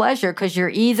some pleasure, because you're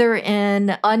either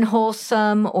in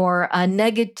unwholesome or a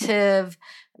negative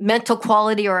mental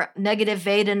quality or negative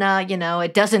Vedana,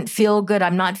 it doesn't feel good.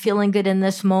 I'm not feeling good in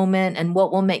this moment. And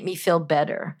what will make me feel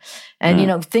better?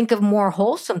 And, think of more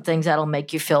wholesome things that'll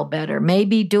make you feel better.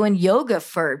 Maybe doing yoga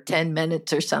for 10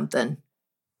 minutes or something.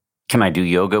 Can I do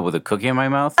yoga with a cookie in my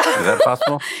mouth? Is that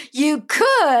possible? You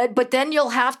could, but then you'll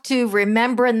have to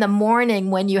remember in the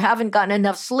morning when you haven't gotten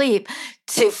enough sleep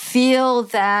to feel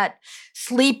that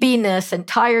sleepiness and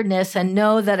tiredness and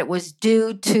know that it was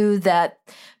due to that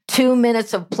 2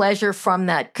 minutes of pleasure from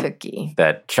that cookie.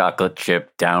 That chocolate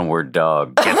chip downward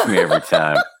dog gets me every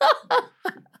time.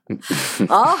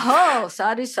 Oh,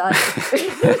 sadhu.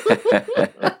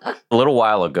 A little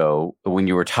while ago, when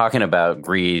you were talking about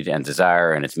greed and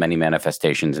desire and its many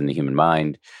manifestations in the human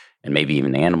mind, and maybe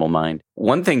even the animal mind,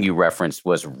 one thing you referenced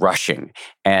was rushing.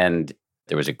 And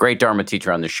there was a great Dharma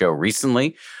teacher on the show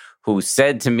recently who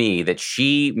said to me that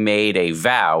she made a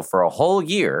vow for a whole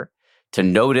year to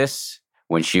notice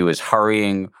when she was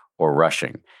hurrying or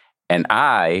rushing. And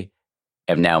I've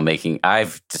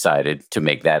decided to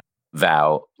make that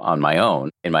vow on my own,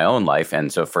 in my own life.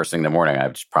 And so first thing in the morning,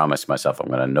 I've just promised myself I'm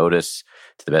going to notice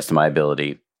to the best of my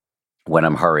ability when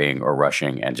I'm hurrying or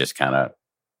rushing and just kind of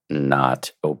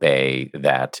not obey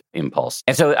that impulse.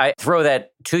 And so I throw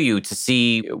that to you to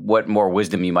see what more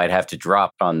wisdom you might have to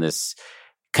drop on this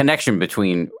connection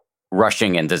between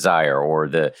rushing and desire,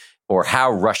 or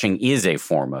how rushing is a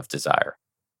form of desire.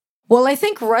 Well, I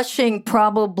think rushing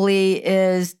probably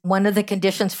is one of the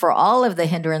conditions for all of the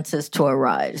hindrances to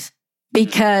arise.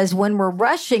 Because when we're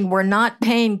rushing, we're not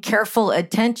paying careful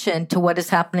attention to what is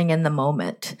happening in the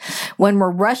moment. When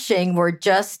we're rushing, we're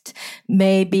just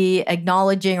maybe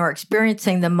acknowledging or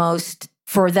experiencing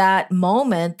for that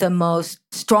moment, the most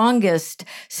strongest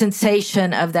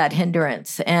sensation of that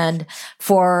hindrance. And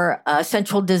for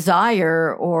sensual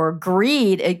desire or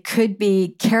greed, it could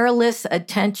be careless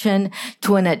attention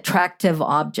to an attractive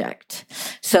object.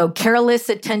 So careless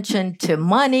attention to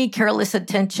money, careless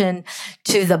attention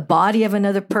to the body of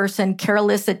another person,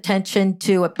 careless attention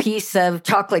to a piece of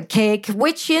chocolate cake,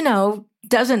 which,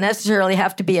 doesn't necessarily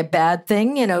have to be a bad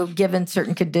thing, given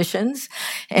certain conditions.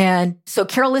 And so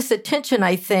careless attention,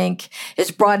 I think,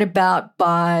 is brought about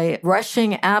by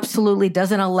rushing absolutely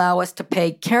doesn't allow us to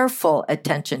pay careful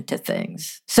attention to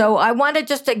things. So I want to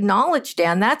just acknowledge,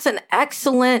 Dan, that's an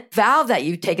excellent vow that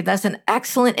you've taken. That's an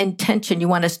excellent intention. You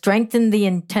want to strengthen the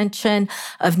intention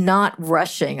of not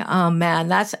rushing. Oh man,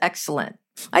 that's excellent.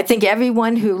 I think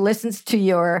everyone who listens to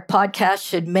your podcast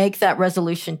should make that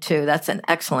resolution too. That's an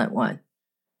excellent one.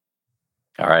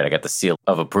 All right, I got the seal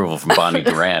of approval from Bonnie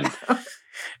Duran.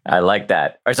 I like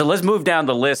that. All right, so let's move down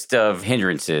the list of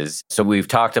hindrances. So we've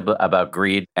talked about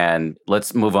greed, and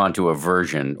let's move on to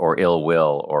aversion or ill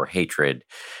will or hatred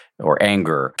or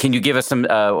anger. Can you give us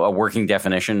a working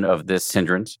definition of this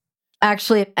hindrance?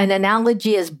 Actually, an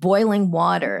analogy is boiling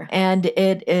water, and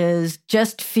it is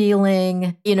just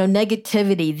feeling,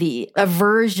 negativity, the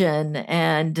aversion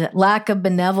and lack of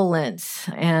benevolence,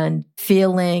 and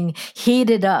feeling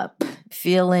heated up,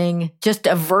 feeling just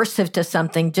aversive to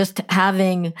something, just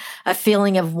having a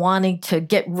feeling of wanting to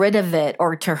get rid of it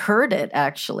or to hurt it,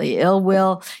 actually. Ill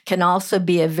will can also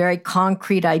be a very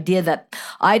concrete idea that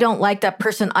I don't like that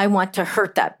person, I want to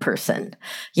hurt that person.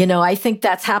 I think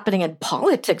that's happening in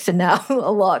politics now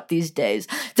a lot these days.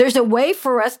 There's a way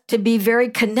for us to be very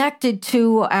connected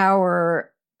to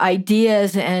our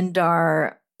ideas and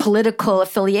our political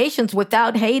affiliations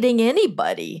without hating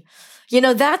anybody.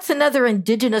 That's another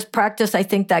indigenous practice I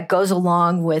think that goes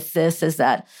along with this, is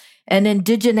that and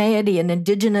indigeneity and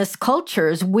indigenous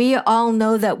cultures, we all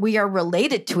know that we are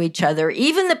related to each other.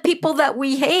 Even the people that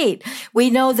we hate, we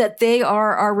know that they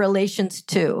are our relations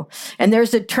too. And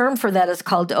there's a term for that. It's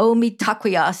called Omi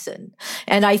Takuyasin.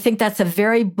 And I think that's a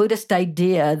very Buddhist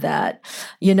idea that,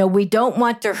 we don't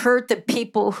want to hurt the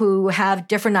people who have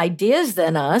different ideas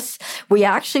than us. We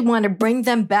actually want to bring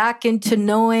them back into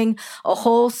knowing a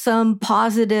wholesome,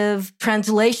 positive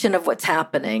translation of what's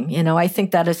happening. I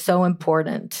think that is so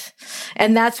important.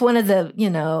 And that's one of the,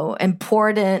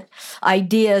 important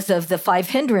ideas of the 5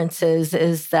 hindrances,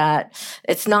 is that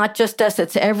it's not just us,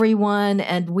 it's everyone.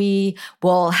 And we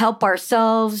will help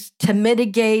ourselves to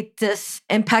mitigate this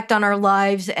impact on our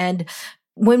lives. And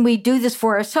when we do this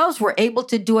for ourselves, we're able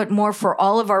to do it more for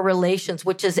all of our relations,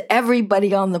 which is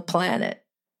everybody on the planet.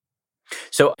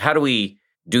 So how do we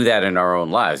do that in our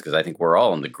own lives? Because I think we're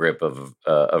all in the grip of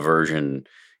aversion,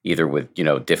 either with,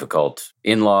 difficult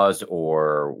in-laws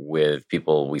or with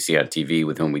people we see on TV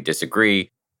with whom we disagree.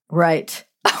 Right.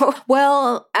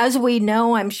 Well, as we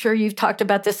know, I'm sure you've talked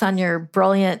about this on your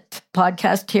brilliant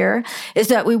podcast here, is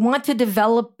that we want to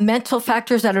develop mental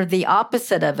factors that are the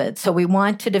opposite of it. So we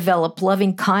want to develop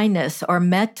loving kindness or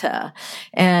metta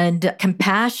and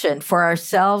compassion for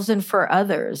ourselves and for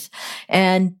others,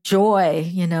 and joy,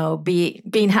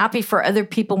 being happy for other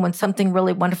people when something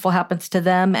really wonderful happens to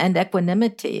them, and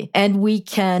equanimity. And we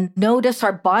can notice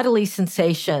our bodily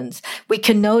sensations. We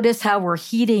can notice how we're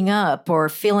heating up or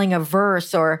feeling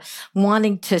averse or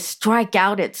wanting to strike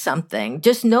out at something.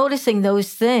 Just noticing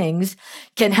those things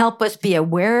can help us be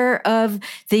aware of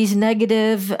these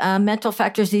negative mental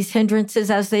factors, these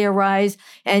hindrances as they arise,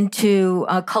 and to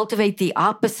cultivate the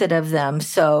opposite of them.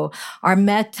 So our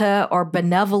metta or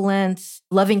benevolence,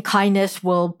 loving kindness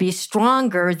will be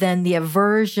stronger than the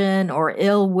aversion or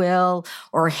ill will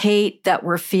or hate that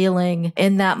we're feeling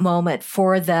in that moment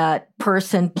for that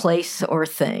person, place, or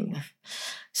thing.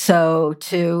 So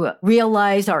to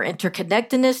realize our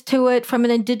interconnectedness to it from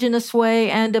an indigenous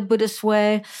way and a Buddhist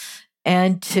way,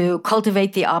 and to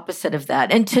cultivate the opposite of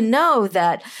that. And to know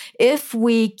that if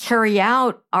we carry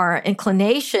out our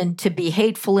inclination to be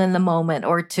hateful in the moment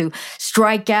or to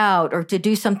strike out or to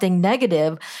do something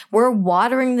negative, we're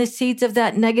watering the seeds of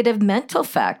that negative mental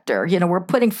factor. We're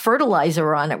putting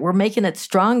fertilizer on it. We're making it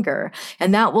stronger.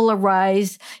 And that will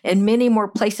arise in many more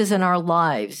places in our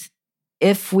lives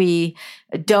if we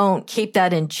don't keep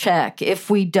that in check,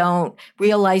 if we don't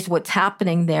realize what's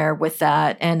happening there with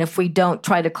that, and if we don't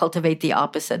try to cultivate the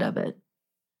opposite of it.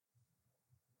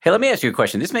 Hey, let me ask you a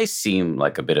question. This may seem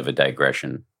like a bit of a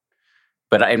digression,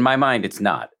 but in my mind, it's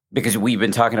not, because we've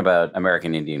been talking about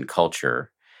American Indian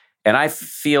culture, and I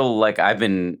feel like I've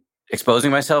been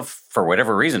exposing myself for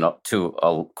whatever reason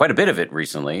to quite a bit of it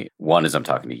recently. One is I'm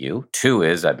talking to you. Two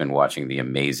is I've been watching the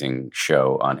amazing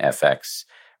show on FX,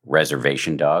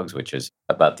 Reservation Dogs, which is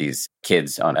about these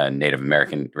kids on a Native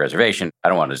American reservation. I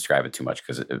don't want to describe it too much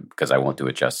because I won't do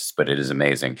it justice, but it is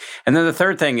amazing. And then the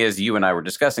third thing is, you and I were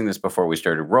discussing this before we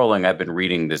started rolling. I've been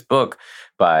reading this book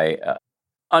by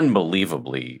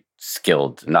unbelievably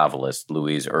skilled novelist,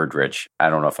 Louise Erdrich. I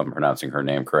don't know if I'm pronouncing her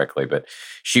name correctly, but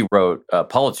she wrote a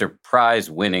Pulitzer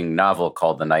Prize-winning novel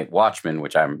called The Night Watchman,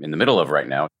 which I'm in the middle of right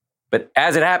now. But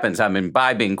as it happens, I'm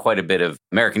imbibing quite a bit of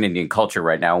American Indian culture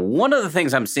right now. One of the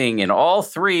things I'm seeing in all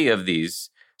three of these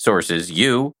sources,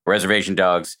 you, Reservation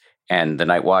Dogs, and The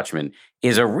Night Watchman,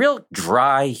 is a real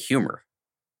dry humor.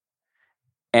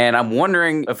 And I'm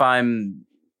wondering if I'm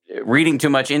reading too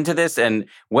much into this and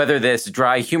whether this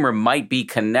dry humor might be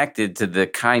connected to the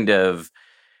kind of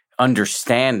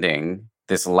understanding,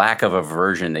 this lack of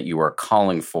aversion that you are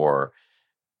calling for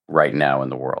right now in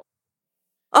the world.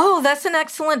 Oh, that's an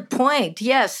excellent point.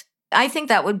 Yes. I think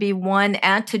that would be one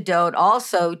antidote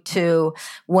also to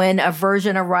when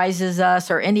aversion arises us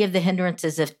or any of the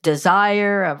hindrances of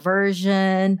desire,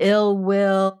 aversion, ill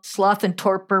will, sloth and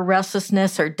torpor,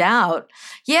 restlessness, or doubt.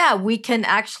 Yeah, we can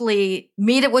actually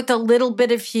meet it with a little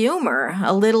bit of humor,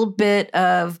 a little bit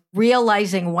of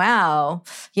realizing, wow,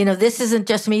 this isn't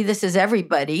just me, this is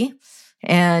everybody.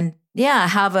 And yeah,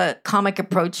 have a comic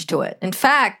approach to it. In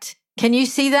fact, can you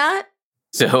see that?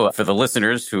 So for the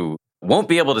listeners who won't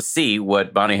be able to see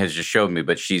what Bonnie has just showed me,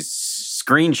 but she's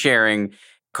screen sharing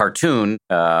cartoon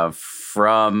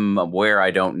from where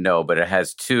I don't know, but it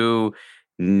has two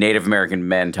Native American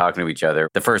men talking to each other.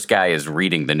 The first guy is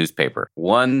reading the newspaper.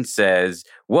 One says,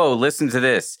 "Whoa, listen to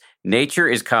this. Nature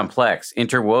is complex,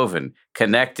 interwoven,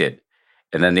 connected."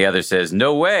 And then the other says,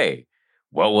 "No way.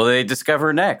 What will they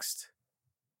discover next?"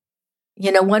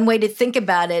 One way to think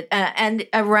about it and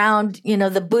around,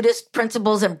 the Buddhist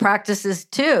principles and practices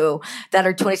too that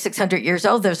are 2,600 years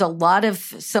old. There's a lot of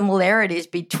similarities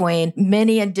between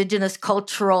many indigenous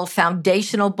cultural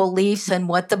foundational beliefs and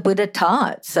what the Buddha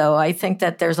taught. So I think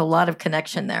that there's a lot of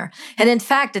connection there. And in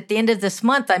fact, at the end of this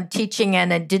month, I'm teaching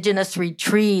an indigenous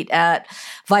retreat at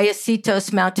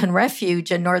Vallecitos Mountain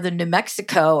Refuge in northern New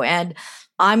Mexico. And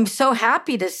I'm so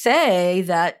happy to say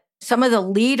that some of the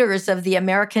leaders of the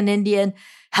American Indian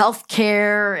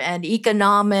healthcare and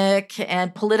economic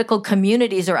and political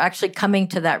communities are actually coming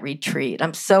to that retreat.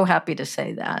 I'm so happy to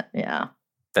say that. Yeah.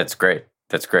 That's great.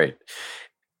 That's great.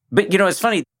 But, it's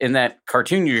funny, in that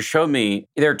cartoon you showed me,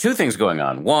 there are two things going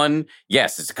on. One,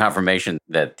 yes, it's a confirmation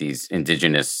that these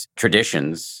indigenous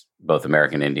traditions, both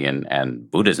American Indian and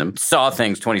Buddhism, saw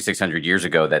things 2,600 years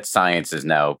ago that science is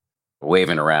now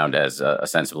waving around as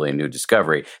ostensibly a new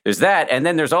discovery. There's that. And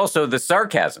then there's also the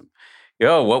sarcasm.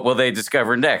 What will they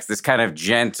discover next? This kind of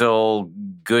gentle,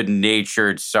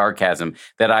 good-natured sarcasm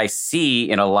that I see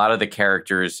in a lot of the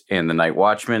characters in The Night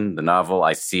Watchman, the novel.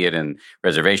 I see it in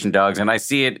Reservation Dogs, and I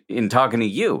see it in talking to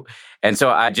you. And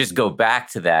so I just go back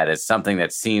to that as something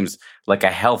that seems like a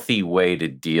healthy way to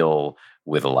deal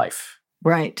with life.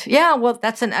 Right. Yeah. Well,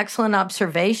 that's an excellent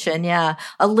observation. Yeah.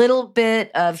 A little bit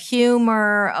of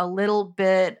humor, a little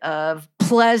bit of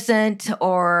pleasant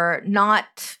or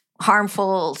not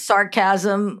harmful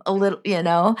sarcasm, a little,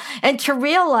 and to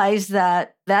realize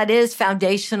that that is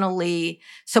foundationally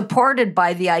supported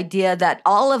by the idea that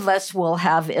all of us will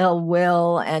have ill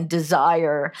will and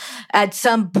desire at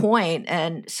some point.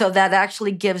 And so that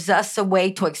actually gives us a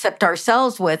way to accept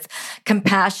ourselves with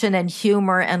compassion and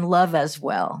humor and love as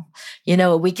well.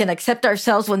 We can accept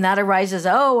ourselves when that arises.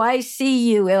 Oh, I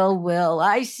see you, ill will.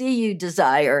 I see you,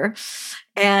 desire.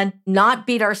 And not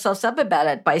beat ourselves up about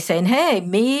it by saying, hey,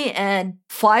 me and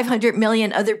 500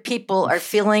 million other people are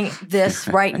feeling this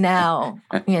right now.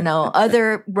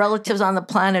 Other relatives on the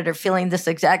planet are feeling this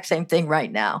exact same thing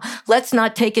right now. Let's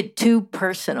not take it too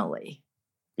personally.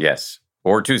 Yes,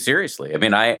 or too seriously. I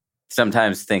mean, I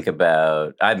sometimes think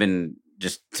about, I've been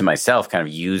just to myself kind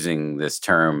of using this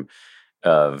term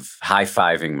of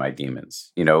high-fiving my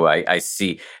demons. I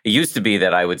see, it used to be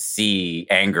that I would see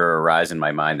anger arise in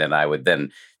my mind and I would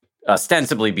then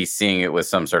ostensibly be seeing it with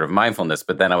some sort of mindfulness,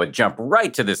 but then I would jump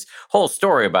right to this whole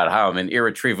story about how I'm an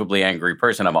irretrievably angry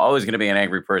person. I'm always going to be an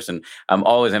angry person. I'm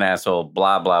always an asshole,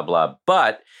 blah, blah, blah.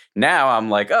 But now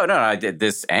I'm like, oh, no,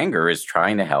 this anger is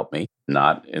trying to help me,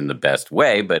 not in the best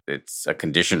way, but it's a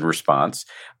conditioned response.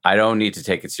 I don't need to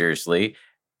take it seriously.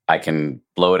 I can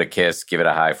blow it a kiss, give it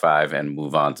a high five, and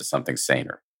move on to something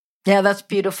saner. Yeah, that's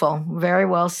beautiful. Very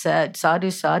well said. Sadhu,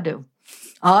 sadhu.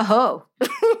 Aho.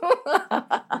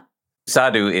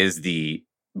 Sadhu is the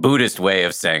Buddhist way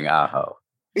of saying aho.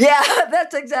 Yeah,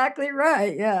 that's exactly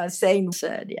right. Yeah, same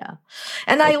said, yeah.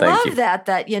 And I love that,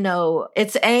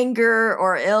 it's anger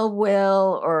or ill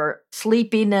will or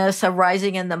sleepiness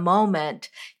arising in the moment,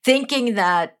 thinking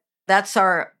that that's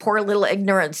our poor little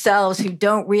ignorant selves who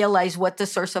don't realize what the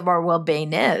source of our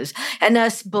well-being is. And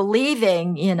us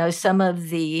believing, some of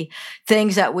the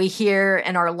things that we hear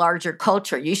in our larger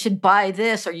culture. You should buy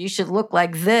this, or you should look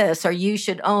like this, or you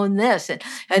should own this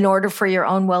in order for your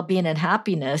own well-being and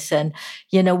happiness. And,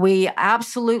 we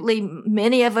absolutely,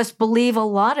 many of us believe a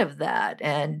lot of that.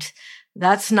 And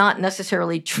that's not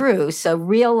necessarily true. So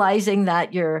realizing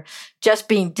that you're just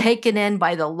being taken in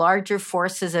by the larger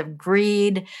forces of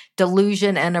greed,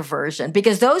 delusion, and aversion,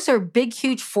 because those are big,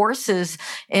 huge forces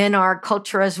in our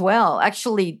culture as well.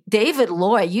 Actually, David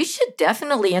Loy, you should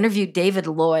definitely interview David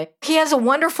Loy. He has a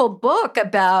wonderful book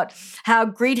about how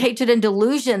greed, hatred, and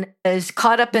delusion is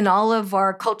caught up in all of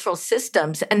our cultural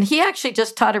systems. And he actually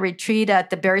just taught a retreat at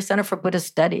the Barry Center for Buddhist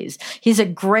Studies. He's a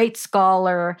great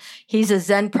scholar. He's a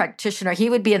Zen practitioner.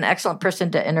 He would be an excellent person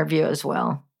to interview as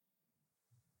well.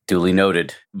 Duly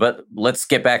noted. But let's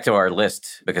get back to our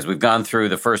list because we've gone through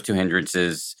the first two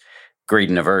hindrances, greed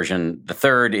and aversion. The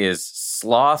third is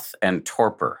sloth and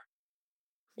torpor.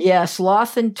 Yeah,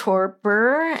 sloth and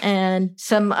torpor. And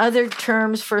some other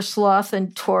terms for sloth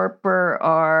and torpor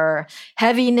are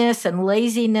heaviness and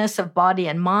laziness of body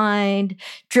and mind,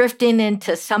 drifting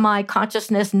into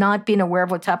semi-consciousness, not being aware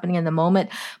of what's happening in the moment,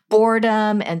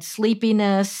 boredom and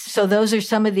sleepiness. So those are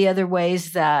some of the other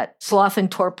ways that sloth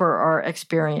and torpor are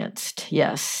experienced.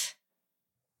 Yes.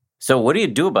 So what do you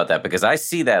do about that? Because I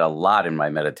see that a lot in my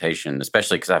meditation,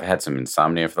 especially because I've had some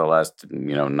insomnia for the last,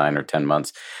 9 or 10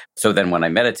 months. So then when I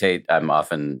meditate, I'm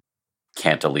often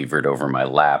cantilevered over my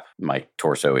lap. My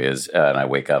torso is, and I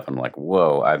wake up, I'm like,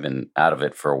 whoa, I've been out of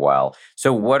it for a while.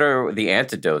 So what are the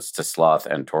antidotes to sloth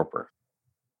and torpor?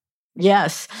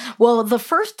 Yes. Well, the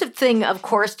first thing, of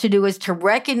course, to do is to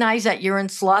recognize that you're in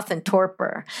sloth and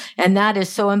torpor. And that is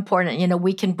so important.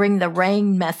 We can bring the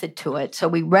RAIN method to it. So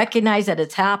we recognize that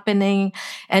it's happening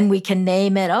and we can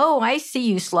name it. Oh, I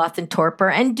see you, sloth and torpor,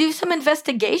 and do some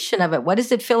investigation of it. What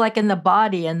does it feel like in the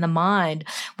body and the mind?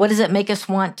 What does it make us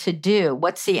want to do?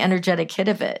 What's the energetic hit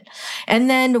of it? And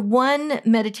then one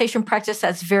meditation practice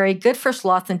that's very good for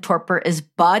sloth and torpor is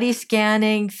body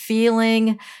scanning,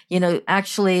 feeling,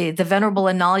 actually the Venerable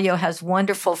Analayo has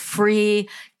wonderful free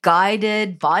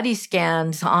guided body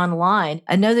scans online.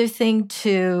 Another thing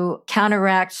to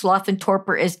counteract sloth and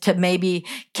torpor is to maybe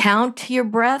count your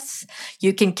breaths.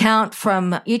 You can count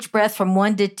from each breath from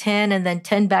 1 to 10 and then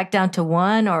 10 back down to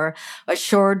 1, or a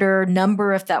shorter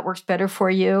number if that works better for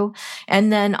you.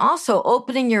 And then also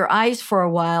opening your eyes for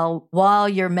a while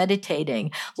you're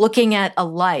meditating. Looking at a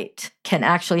light can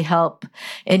actually help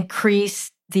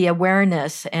increase the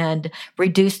awareness and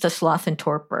reduce the sloth and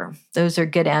torpor. Those are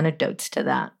good antidotes to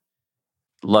that.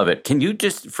 Love it. Can you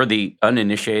just, for the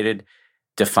uninitiated,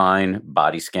 define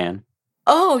body scan?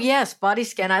 Oh, yes, body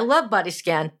scan. I love body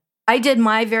scan. I did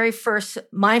my very first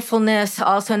mindfulness,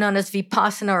 also known as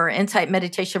Vipassana or insight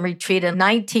meditation retreat in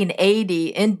 1980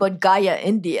 in Bodh Gaya,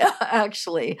 India,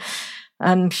 actually.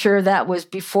 I'm sure that was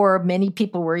before many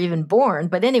people were even born.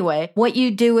 But anyway, what you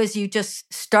do is you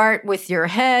just start with your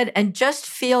head and just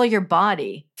feel your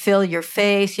body, feel your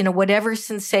face, whatever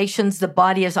sensations the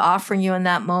body is offering you in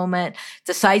that moment,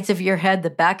 the sides of your head, the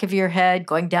back of your head,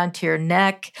 going down to your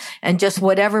neck, and just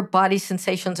whatever body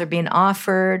sensations are being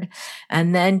offered.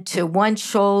 And then to one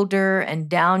shoulder and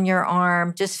down your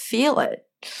arm, just feel it.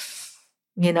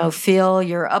 Feel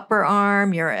your upper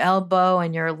arm, your elbow,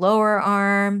 and your lower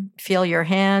arm. Feel your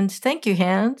hands. Thank you,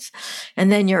 hands.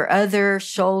 And then your other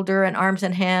shoulder and arms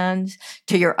and hands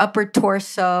to your upper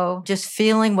torso. Just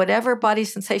feeling whatever body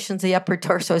sensations the upper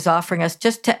torso is offering us,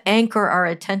 just to anchor our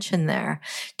attention there,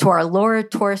 to our lower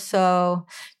torso,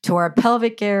 to our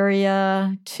pelvic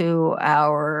area, to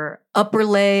our upper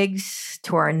legs,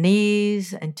 to our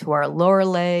knees, and to our lower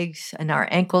legs, and our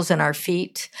ankles and our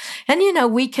feet. And,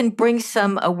 we can bring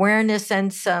some awareness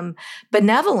and some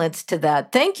benevolence to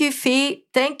that. Thank you, feet.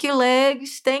 Thank you,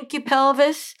 legs. Thank you,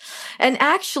 pelvis. And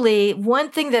actually, one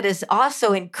thing that is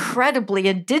also incredibly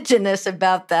indigenous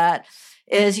about that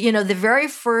is, the very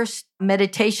first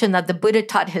meditation that the Buddha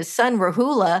taught his son,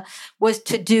 Rahula, was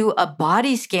to do a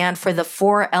body scan for the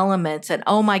 4 elements. And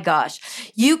oh my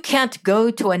gosh, you can't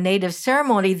go to a native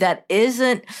ceremony that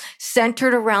isn't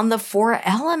centered around the 4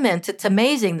 elements. It's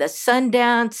amazing. The sun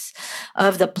dance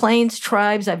of the Plains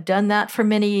tribes, I've done that for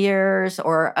many years,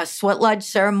 or a sweat lodge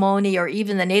ceremony, or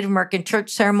even the Native American church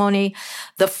ceremony.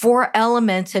 The 4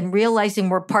 elements and realizing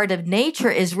we're part of nature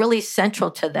is really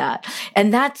central to that.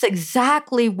 And that's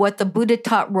exactly what the Buddha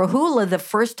taught Rahula the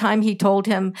first time he told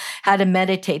him how to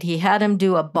meditate. He had him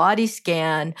do a body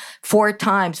scan 4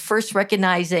 times, first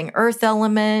recognizing earth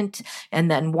element,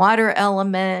 and then water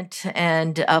element,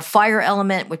 and fire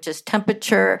element, which is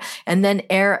temperature, and then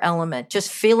air element.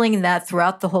 Just feeling that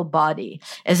throughout the whole body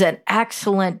is an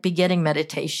excellent beginning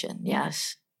meditation.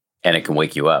 Yes. And it can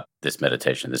wake you up, this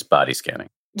meditation, this body scanning.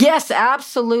 Yes,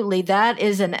 absolutely. That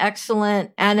is an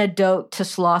excellent antidote to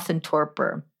sloth and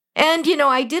torpor. And,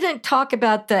 I didn't talk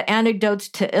about the antidotes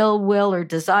to ill will or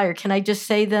desire. Can I just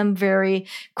say them very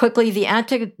quickly? The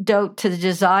antidote to the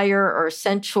desire or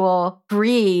sensual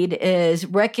greed is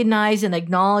recognize and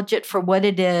acknowledge it for what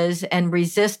it is and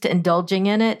resist indulging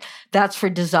in it. That's for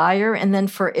desire. And then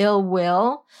for ill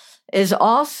will is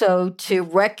also to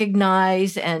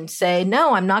recognize and say,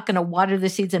 no, I'm not going to water the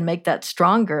seeds and make that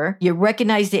stronger. You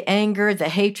recognize the anger, the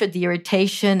hatred, the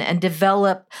irritation, and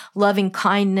develop loving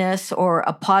kindness or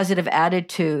a positive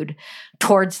attitude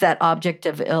towards that object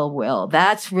of ill will.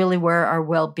 That's really where our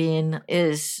well-being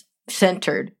is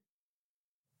centered.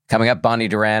 Coming up, Bonnie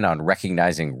Doran on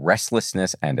recognizing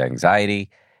restlessness and anxiety,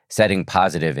 setting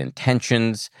positive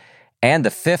intentions, and the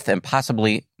fifth and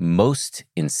possibly most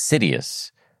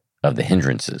insidious of the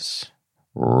hindrances.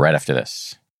 Right after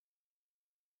this.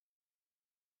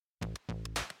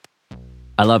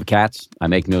 I love cats. I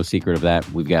make no secret of that.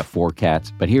 We've got 4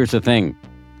 cats. But here's the thing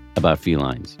about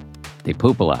felines. They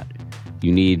poop a lot.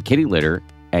 You need kitty litter,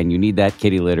 and you need that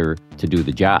kitty litter to do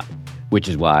the job, which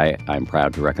is why I'm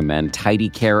proud to recommend Tidy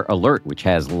Care Alert, which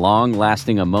has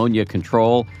long-lasting ammonia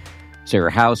control, so your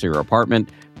house or your apartment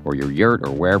or your yurt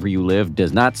or wherever you live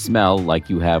does not smell like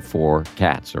you have 4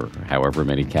 cats or however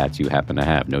many cats you happen to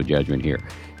have. No judgment here.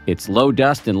 It's low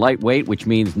dust and lightweight, which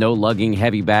means no lugging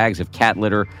heavy bags of cat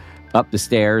litter up the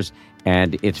stairs,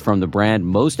 and it's from the brand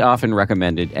most often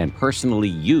recommended and personally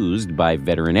used by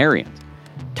veterinarians.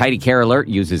 Tidy Care Alert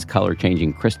uses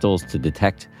color-changing crystals to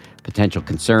detect potential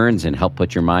concerns and help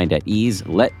put your mind at ease.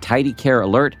 Let Tidy Care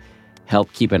Alert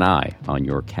help keep an eye on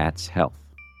your cat's health.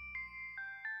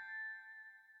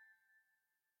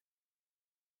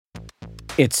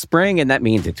 It's spring, and that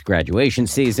means it's graduation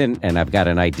season, and I've got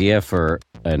an idea for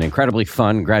an incredibly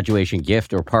fun graduation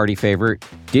gift or party favorite.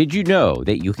 Did you know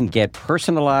that you can get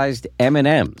personalized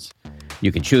M&Ms?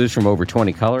 You can choose from over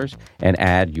 20 colors and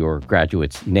add your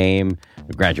graduate's name,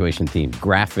 graduation-themed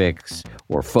graphics,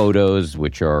 or photos,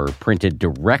 which are printed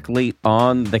directly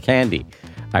on the candy.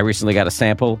 I recently got a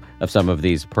sample of some of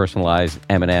these personalized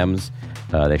M&Ms.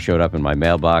 They showed up in my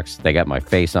mailbox. They got my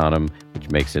face on them, which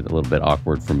makes it a little bit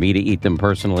awkward for me to eat them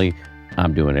personally.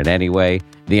 I'm doing it anyway.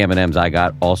 The M&Ms I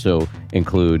got also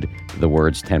include the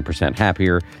words 10%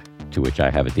 happier, to which I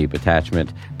have a deep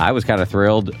attachment. I was kind of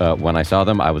thrilled when I saw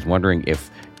them. I was wondering if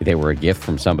they were a gift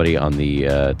from somebody on the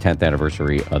 10th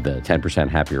anniversary of the 10%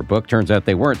 Happier book. Turns out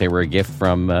they weren't. They were a gift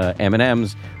from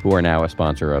M&Ms, who are now a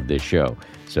sponsor of this show.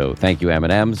 So thank you,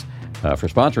 M&Ms. For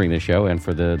sponsoring this show and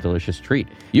for the delicious treat.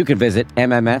 You can visit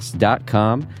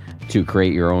MMS.com to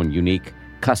create your own unique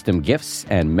custom gifts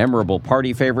and memorable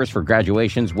party favors for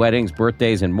graduations, weddings,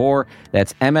 birthdays, and more.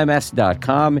 That's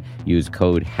MMS.com. Use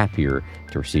code HAPPIER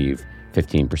to receive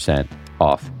 15%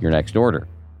 off your next order.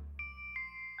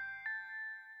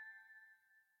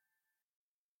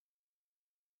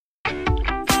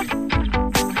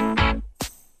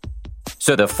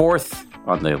 So the fourth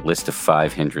on the list of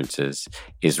 5 hindrances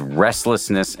is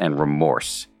restlessness and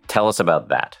remorse. Tell us about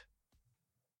that.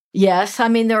 Yes. I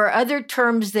mean, there are other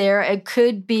terms there. It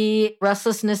could be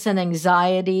restlessness and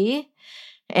anxiety,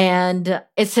 and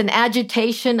it's an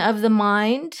agitation of the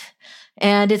mind,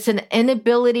 and it's an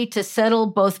inability to settle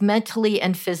both mentally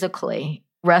and physically.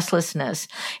 Restlessness.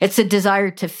 It's a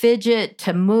desire to fidget,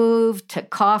 to move, to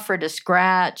cough or to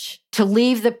scratch, to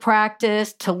leave the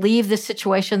practice, to leave the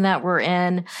situation that we're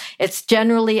in. It's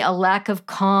generally a lack of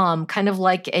calm, kind of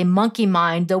like a monkey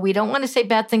mind, though we don't want to say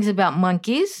bad things about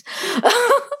monkeys.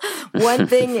 One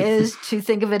thing is to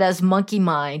think of it as monkey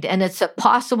mind, and it's a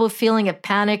possible feeling of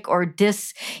panic or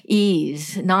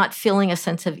dis-ease, not feeling a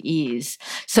sense of ease.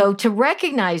 So to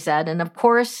recognize that, and of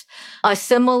course, a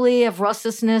simile of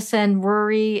restlessness and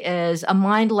worry is a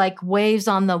mind like waves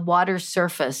on the water's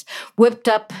surface, whipped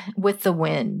up with the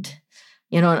wind.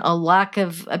 You know, a lack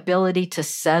of ability to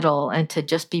settle and to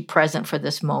just be present for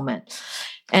this moment.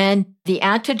 And the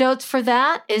antidotes for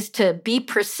that is to be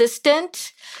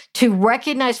persistent, to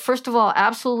recognize, first of all,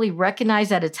 absolutely recognize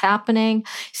that it's happening.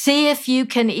 See if you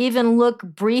can even look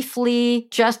briefly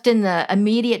just in the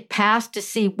immediate past to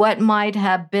see what might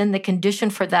have been the condition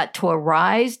for that to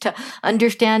arise, to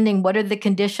understanding what are the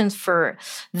conditions for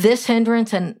this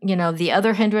hindrance and, you know, the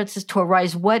other hindrances to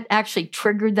arise, what actually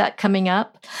triggered that coming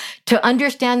up, to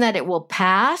understand that it will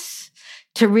pass,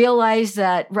 to realize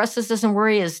that restlessness and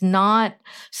worry is not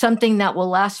something that will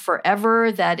last forever,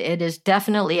 that it is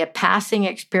definitely a passing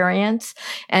experience,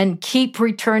 and keep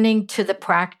returning to the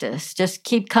practice. Just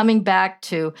keep coming back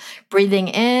to breathing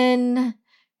in,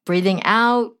 breathing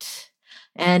out,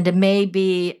 and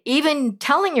maybe even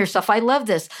telling yourself, I love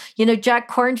this. You know, Jack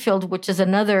Kornfield, which is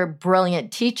another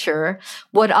brilliant teacher,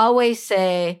 would always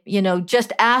say, you know,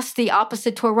 just ask the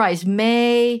opposite to arise.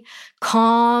 May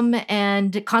calm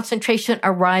and concentration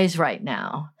arise right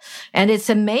now. And it's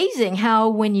amazing how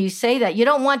when you say that, you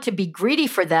don't want to be greedy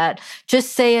for that.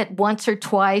 Just say it once or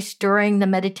twice during the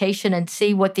meditation and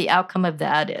see what the outcome of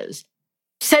that is.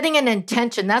 Setting an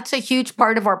intention, that's a huge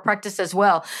part of our practice as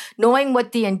well. Knowing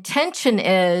what the intention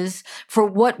is for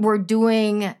what we're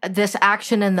doing, this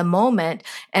action in the moment,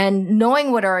 and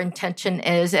knowing what our intention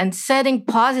is and setting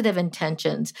positive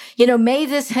intentions. You know, may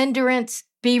this hindrance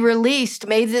be released.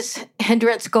 May this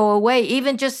hindrance go away.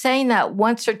 Even just saying that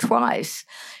once or twice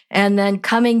and then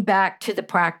coming back to the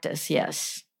practice.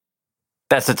 Yes.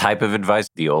 That's the type of advice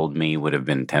the old me would have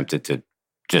been tempted to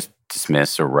just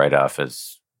dismiss or write off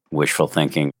as wishful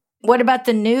thinking. What about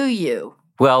the new you?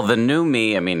 Well, the new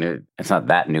me, it's not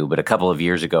that new, but a couple of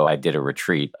years ago, I did a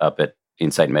retreat up at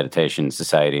Insight Meditation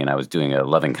Society, and I was doing a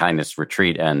loving kindness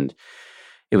retreat, and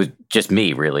it was just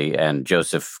me, really. And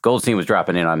Joseph Goldstein was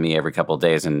dropping in on me every couple of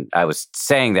days. And I was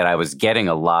saying that I was getting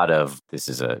a lot of,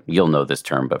 you'll know this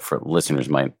term, but for listeners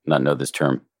might not know this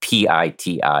term,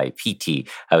 PITI, PT.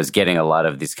 I was getting a lot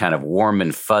of these kind of warm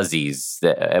and fuzzies,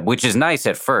 which is nice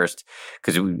at first,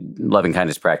 because loving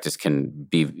kindness practice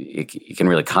it can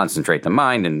really concentrate the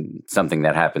mind. And something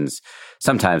that happens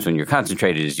sometimes when you're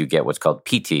concentrated is you get what's called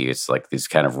PT. It's like these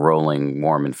kind of rolling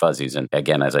warm and fuzzies. And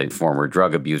again, as a former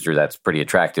drug abuser, that's pretty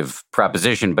attractive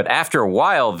proposition. But after a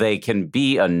while, they can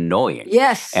be annoying.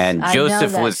 Yes. And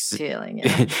Joseph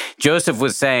Joseph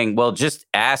was saying, well, just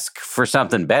ask for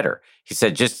something better. He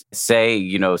said, just say,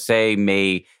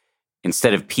 may,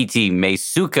 instead of PT, may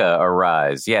sukha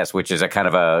arise. Yes, which is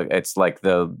it's like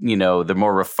the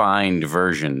more refined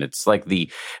version. It's like the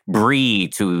brie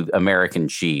to American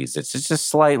cheese. It's just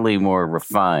slightly more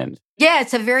refined. Yeah,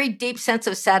 it's a very deep sense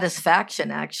of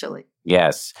satisfaction, actually.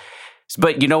 Yes.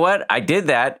 But you know what? I did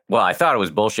that. Well, I thought it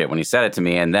was bullshit when he said it to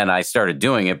me. And then I started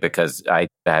doing it because I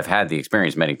have had the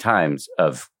experience many times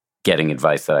of getting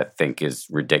advice that I think is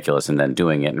ridiculous and then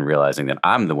doing it and realizing that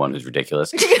I'm the one who's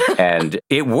ridiculous. And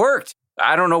it worked.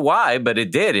 I don't know why, but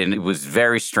it did. And it was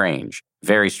very strange.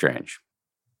 Very strange.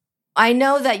 I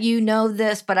know that you know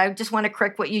this, but I just want to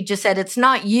correct what you just said. It's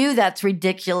not you that's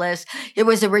ridiculous. It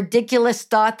was a ridiculous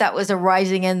thought that was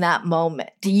arising in that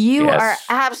moment. You are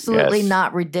absolutely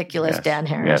not ridiculous, Dan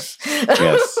Harris.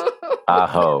 Yes.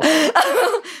 Aho.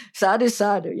 Sadhu,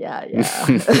 sadhu. Yeah.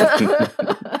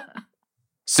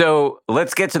 So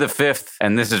let's get to the fifth,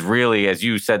 and this is really, as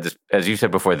you said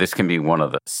before, this can be one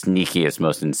of the sneakiest,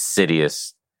 most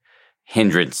insidious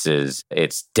hindrances.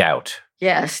 It's doubt.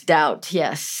 Yes, doubt.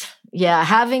 Yes. Yeah,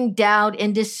 having doubt,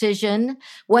 indecision.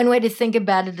 One way to think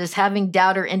about it is having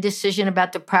doubt or indecision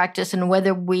about the practice and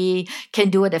whether we can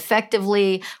do it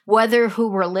effectively, whether who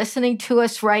we're listening to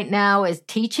us right now is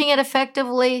teaching it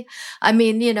effectively.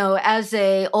 As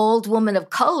a old woman of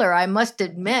color, I must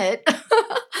admit,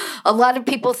 a lot of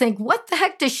people think, what the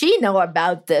heck does she know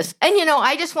about this? And,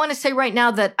 I just want to say right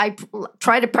now that I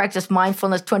try to practice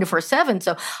mindfulness 24/7.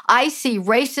 So I see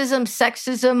racism,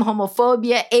 sexism,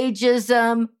 homophobia,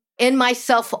 ageism in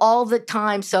myself all the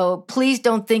time. So please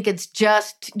don't think it's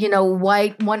just,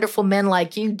 white, wonderful men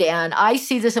like you, Dan. I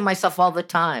see this in myself all the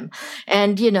time.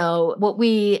 And, what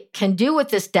we can do with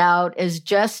this doubt is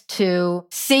just to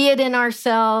see it in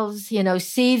ourselves,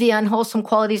 see the unwholesome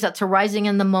qualities that's arising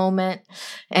in the moment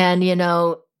and,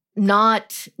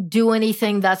 not do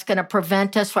anything that's going to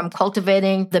prevent us from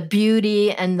cultivating the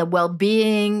beauty and the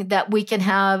well-being that we can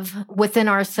have within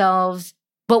ourselves.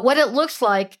 But what it looks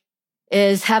like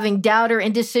is having doubt or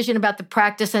indecision about the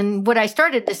practice. And what I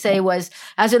started to say was,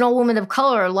 as an old woman of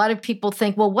color, a lot of people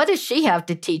think, well, what does she have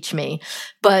to teach me?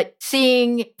 But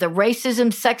seeing the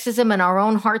racism, sexism in our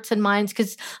own hearts and minds,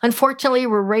 because unfortunately,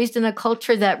 we're raised in a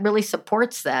culture that really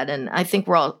supports that. And I think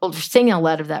we're seeing a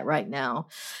lot of that right now.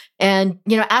 And,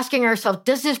 asking ourselves,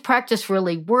 does this practice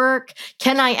really work?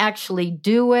 Can I actually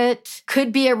do it?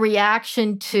 Could be a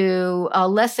reaction to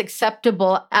less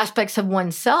acceptable aspects of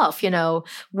oneself.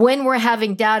 When we're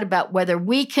having doubt about whether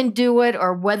we can do it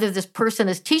or whether this person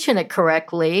is teaching it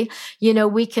correctly,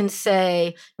 we can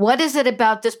say, what is it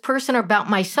about this person or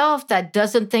about myself that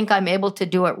doesn't think I'm able to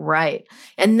do it right?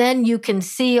 And then you can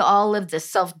see all of the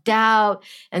self-doubt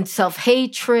and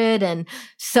self-hatred and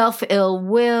self-ill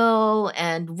will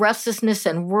and restlessness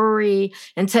and worry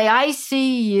and say, I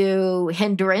see you,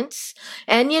 hindrance.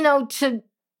 And, to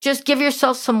just give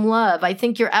yourself some love. I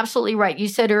think you're absolutely right. You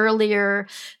said earlier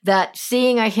that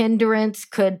seeing a hindrance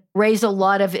could raise a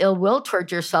lot of ill will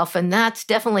toward yourself. And that's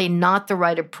definitely not the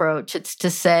right approach. It's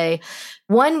to say,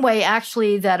 one way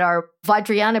actually that our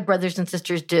Vajrayana brothers and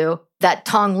sisters do, that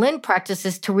Tong Lin practice,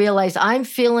 is to realize I'm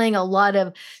feeling a lot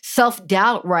of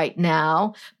self-doubt right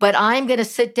now, but I'm going to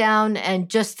sit down and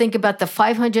just think about the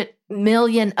 500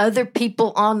 million other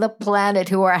people on the planet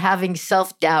who are having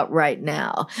self-doubt right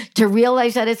now, to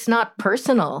realize that it's not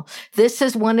personal. This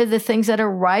is one of the things that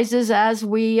arises as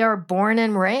we are born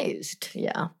and raised.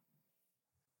 Yeah.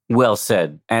 Well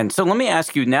said. And so let me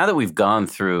ask you, now that we've gone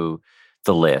through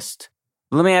the list,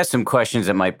 let me ask some questions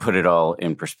that might put it all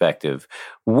in perspective.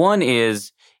 One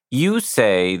is, you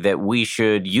say that we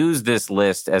should use this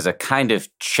list as a kind of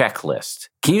checklist.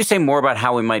 Can you say more about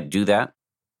how we might do that?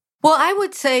 Well, I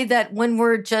would say that when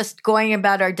we're just going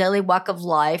about our daily walk of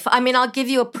life, I mean, I'll give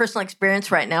you a personal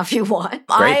experience right now if you want. Great.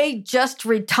 I just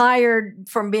retired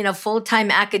from being a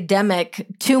full-time academic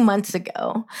 2 months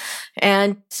ago.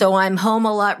 And so I'm home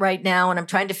a lot right now, and I'm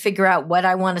trying to figure out what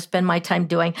I want to spend my time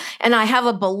doing. And I have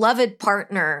a beloved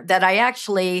partner that I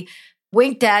actually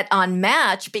winked at on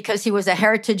Match because he was a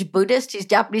heritage Buddhist. He's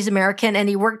Japanese American, and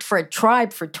he worked for a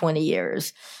tribe for 20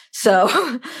 years. So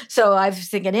I was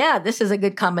thinking, yeah, this is a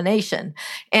good combination.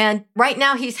 And right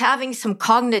now he's having some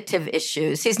cognitive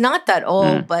issues. He's not that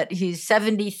old, but he's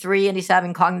 73 and he's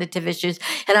having cognitive issues.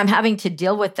 And I'm having to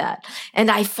deal with that. And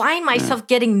I find myself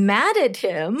getting mad at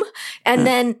him. And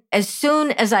then as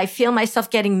soon as I feel myself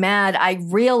getting mad, I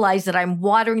realize that I'm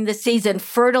watering the seeds and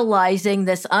fertilizing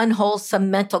this unwholesome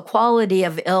mental quality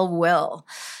of ill will.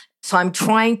 So I'm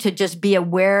trying to just be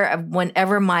aware of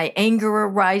whenever my anger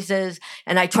arises,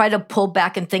 and I try to pull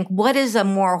back and think, what is a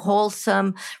more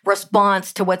wholesome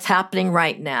response to what's happening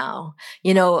right now?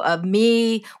 You know, of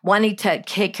me wanting to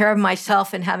take care of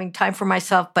myself and having time for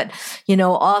myself, but, you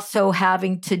know, also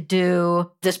having to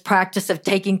do this practice of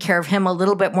taking care of him a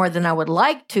little bit more than I would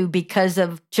like to because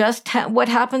of just what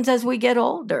happens as we get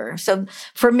older. So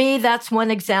for me, that's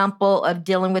one example of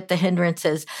dealing with the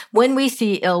hindrances. When we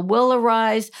see ill will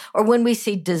arise, or when we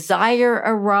see desire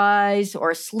arise,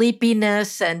 or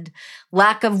sleepiness and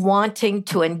lack of wanting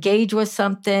to engage with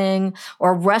something,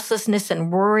 or restlessness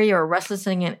and worry, or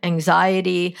restlessness and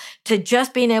anxiety, to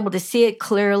just being able to see it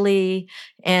clearly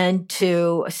and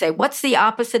to say, what's the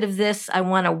opposite of this? I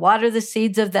want to water the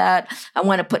seeds of that. I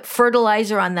want to put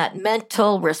fertilizer on that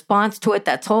mental response to it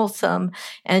that's wholesome,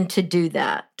 and to do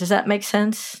that. Does that make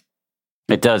sense?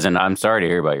 It does, and I'm sorry to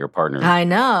hear about your partner. I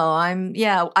know.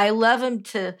 I love him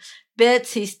to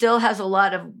bits. He still has a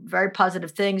lot of very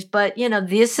positive things, but, you know,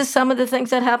 this is some of the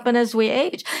things that happen as we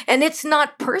age. And it's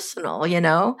not personal, you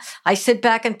know. I sit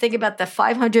back and think about the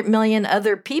 500 million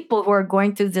other people who are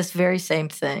going through this very same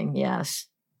thing. Yes.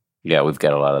 Yeah, we've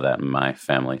got a lot of that in my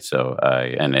family,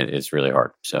 and it's really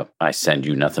hard. So I send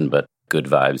you nothing but good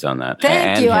vibes on that.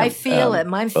 Thank you. I feel it.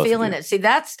 I'm feeling it. See,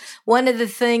 that's one of the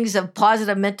things of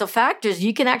positive mental factors.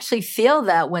 You can actually feel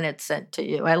that when it's sent to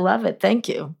you. I love it. Thank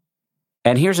you.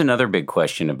 And here's another big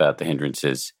question about the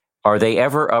hindrances. Are they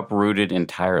ever uprooted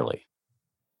entirely?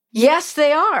 Yes,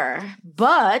 they are,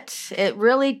 but it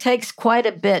really takes quite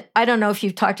a bit. I don't know if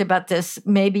you've talked about this.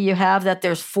 Maybe you have, that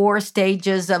there's 4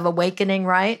 stages of awakening,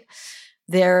 right?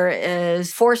 There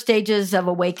is 4 stages of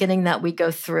awakening that we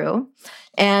go through.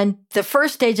 And the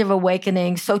first stage of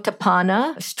awakening,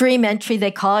 Sotapanna, stream entry,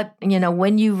 they call it, you know,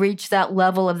 when you reach that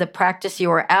level of the practice, you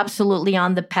are absolutely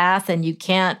on the path and you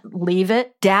can't leave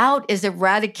it. Doubt is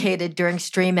eradicated during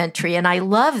stream entry. And I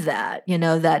love that, you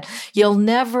know, that you'll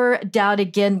never doubt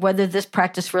again whether this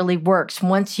practice really works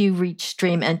once you reach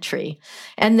stream entry.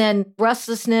 And then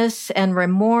restlessness and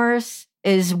remorse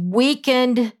is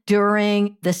weakened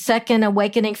during the second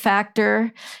awakening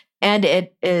factor. And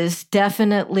it is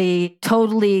definitely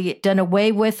totally done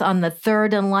away with on the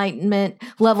third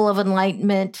level of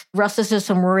enlightenment.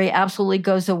 Restlessness and worry absolutely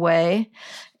goes away.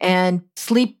 And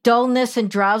sleep dullness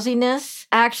and drowsiness,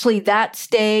 actually that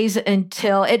stays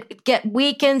until it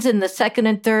weakens in the second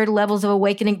and third levels of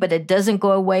awakening, but it doesn't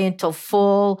go away until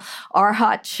full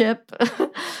arhatship.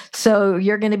 So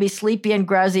you're going to be sleepy and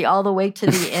drowsy all the way to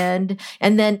the end.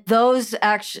 And then those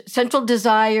central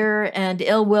desire and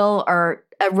ill will are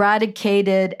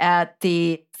eradicated at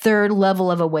the third level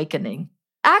of awakening.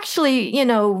 Actually, you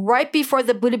know, right before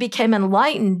the Buddha became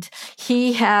enlightened,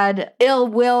 he had ill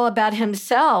will about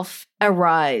himself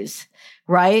arise,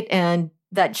 right? And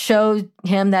that showed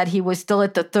him that he was still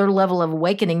at the third level of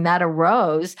awakening. That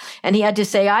arose, and he had to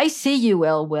say, I see you,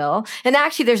 ill will. And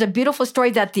actually, there's a beautiful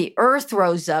story that the earth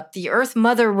rose up. The earth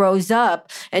mother rose up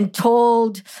and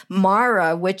told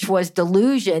Mara, which was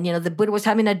delusion. You know, the Buddha was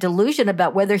having a delusion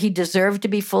about whether he deserved to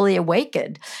be fully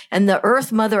awakened. And the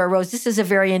earth mother arose. This is a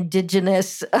very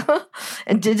indigenous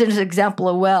example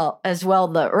as well.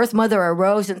 The earth mother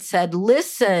arose and said,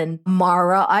 listen,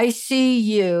 Mara, I see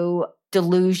you,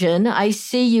 delusion. I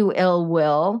see you, ill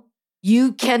will.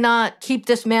 You cannot keep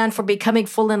this man from becoming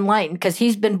full enlightened because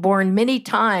he's been born many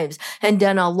times and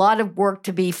done a lot of work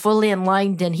to be fully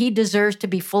enlightened, and he deserves to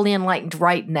be fully enlightened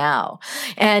right now.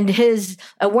 And his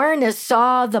awareness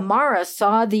saw the Mara,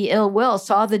 saw the ill will,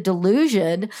 saw the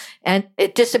delusion, and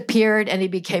it disappeared and he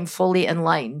became fully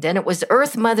enlightened. And it was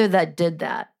Earth Mother that did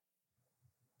that.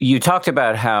 You talked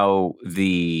about how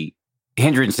the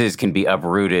hindrances can be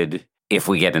uprooted if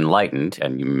we get enlightened,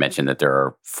 and you mentioned that there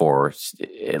are 4,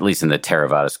 at least in the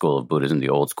Theravada school of Buddhism, the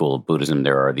old school of Buddhism,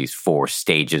 there are these 4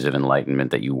 stages of enlightenment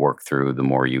that you work through. The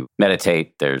more you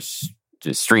meditate, there's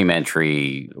stream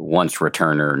entry, once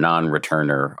returner,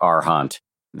 non-returner, arhant.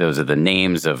 Those are the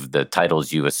names of the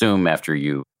titles you assume after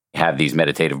you have these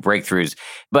meditative breakthroughs.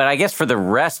 But I guess for the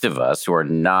rest of us who are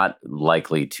not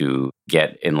likely to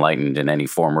get enlightened in any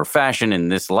form or fashion in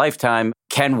this lifetime,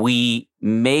 can we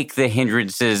make the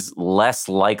hindrances less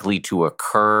likely to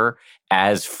occur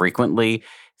as frequently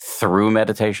through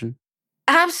meditation?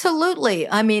 Absolutely.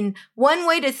 I mean, one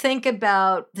way to think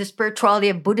about the spirituality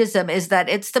of Buddhism is that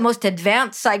it's the most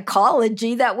advanced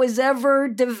psychology that was ever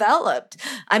developed.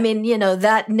 I mean,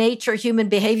 that Nature Human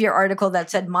Behavior article that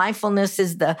said mindfulness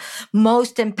is the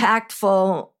most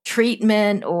impactful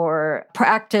treatment or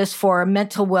practice for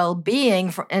mental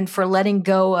well-being and for letting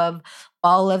go of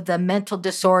all of the mental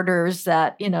disorders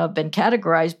that, have been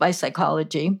categorized by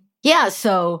psychology. Yeah,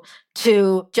 so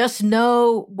to just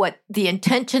know what the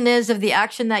intention is of the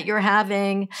action that you're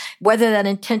having, whether that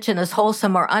intention is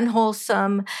wholesome or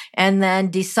unwholesome, and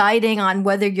then deciding on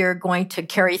whether you're going to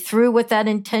carry through with that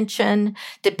intention,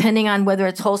 depending on whether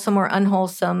it's wholesome or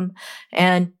unwholesome.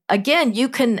 And again, you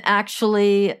can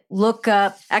actually look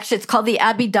up, it's called the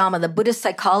Abhidhamma, the Buddhist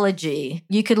psychology.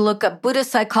 You can look up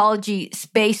Buddhist psychology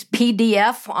space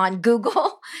PDF on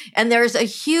Google, and there's a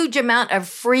huge amount of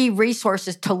free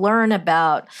resources to learn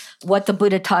about what the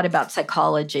Buddha taught about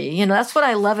psychology. That's what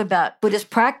I love about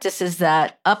Buddhist practice is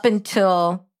that up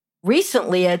until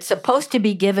recently, it's supposed to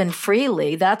be given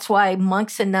freely. That's why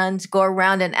monks and nuns go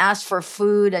around and ask for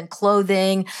food and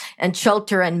clothing and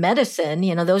shelter and medicine.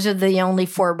 Those are the only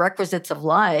 4 requisites of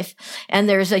life. And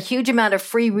there's a huge amount of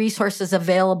free resources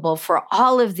available for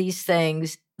all of these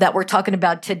things that we're talking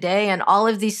about today and all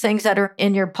of these things that are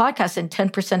in your podcast in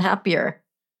 10% Happier.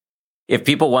 If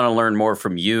people want to learn more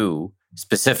from you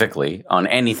specifically on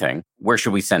anything, where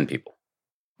should we send people?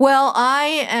 Well,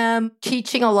 I am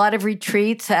teaching a lot of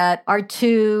retreats at our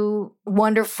 2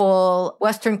 wonderful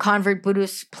Western convert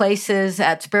Buddhist places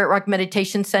at Spirit Rock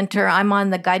Meditation Center. I'm on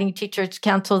the Guiding Teachers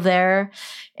Council there,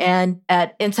 and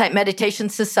at Insight Meditation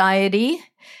Society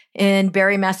in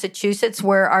Barre, Massachusetts,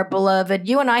 where our beloved,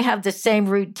 you and I have the same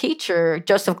root teacher,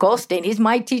 Joseph Goldstein. He's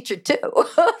my teacher too.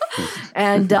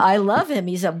 And I love him.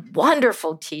 He's a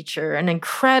wonderful teacher, an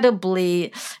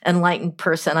incredibly enlightened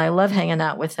person. I love hanging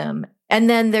out with him. And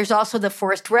then there's also the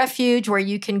Forest Refuge where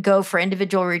you can go for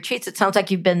individual retreats. It sounds like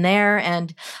you've been there,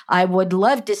 and I would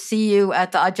love to see you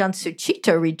at the Ajahn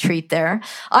Sucitto retreat there.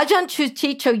 Ajahn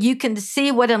Sucitto, you can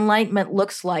see what enlightenment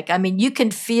looks like. I mean, you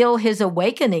can feel his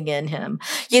awakening in him.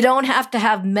 You don't have to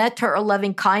have metta or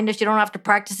loving kindness. You don't have to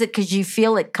practice it because you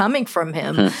feel it coming from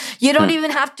him. You don't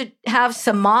even have to have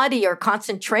samadhi or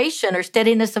concentration or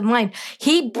steadiness of mind.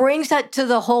 He brings that to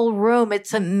the whole room.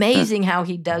 It's amazing how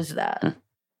he does that.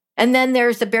 And then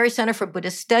there's the Barre Center for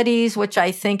Buddhist Studies, which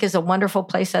I think is a wonderful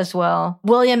place as well.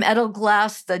 William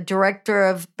Edelglass, the director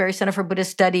of Barre Center for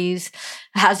Buddhist Studies,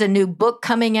 has a new book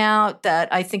coming out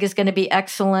that I think is going to be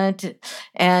excellent.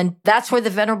 And that's where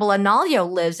the Venerable Analayo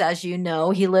lives, as you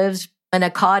know. He lives in a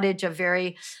cottage, a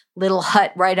very little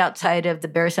hut right outside of the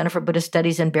Barre Center for Buddhist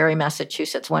Studies in Barre,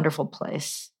 Massachusetts. Wonderful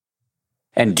place.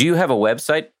 And do you have a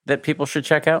website that people should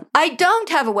check out? I don't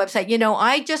have a website.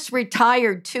 I just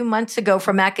retired 2 months ago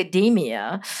from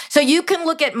academia. So you can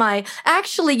look at my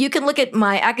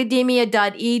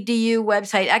academia.edu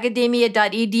website,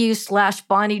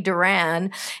 academia.edu/Bonnie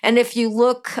Duran. And if you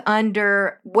look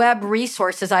under web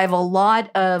resources, I have a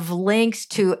lot of links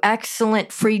to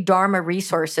excellent free Dharma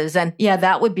resources. And yeah,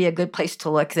 that would be a good place to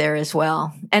look there as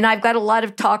well. And I've got a lot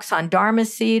of talks on Dharma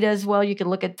Seed as well. You can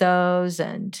look at those,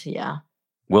 and yeah.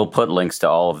 We'll put links to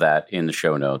all of that in the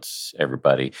show notes,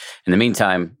 everybody. In the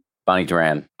meantime, Bonnie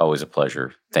Duran, always a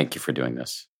pleasure. Thank you for doing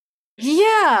this.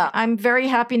 Yeah, I'm very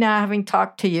happy now having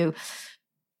talked to you.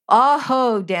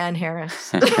 Aho, Dan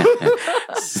Harris.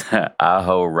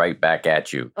 Aho, right back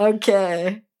at you.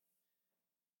 Okay.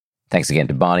 Thanks again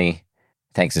to Bonnie.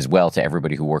 Thanks as well to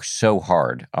everybody who works so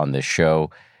hard on this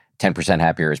show. 10%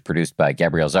 Happier is produced by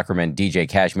Gabrielle Zuckerman, DJ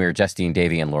Kashmir, Justine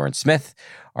Davey, and Lauren Smith.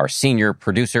 Our senior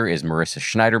producer is Marissa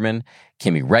Schneiderman.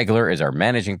 Kimmy Regler is our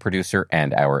managing producer,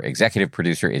 and our executive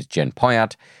producer is Jen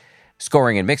Poyant.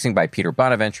 Scoring and mixing by Peter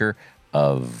Bonaventure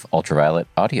of Ultraviolet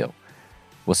Audio.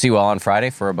 We'll see you all on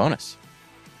Friday for a bonus.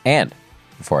 And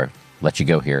before I let you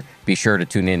go here, be sure to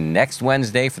tune in next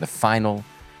Wednesday for the final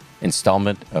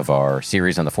installment of our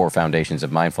series on the 4 foundations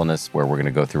of mindfulness, where we're going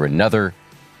to go through another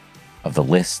of the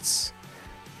lists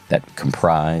that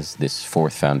comprise this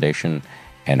 4th foundation,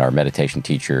 and our meditation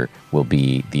teacher will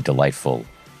be the delightful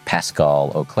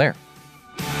Pascal Auclair.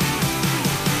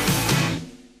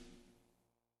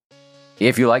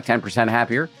 If you like 10%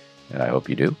 Happier, and I hope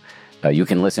you do, you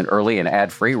can listen early and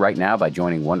ad-free right now by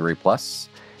joining Wondery Plus.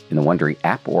 in the Wondery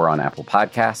app or on Apple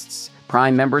Podcasts.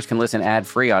 Prime members can listen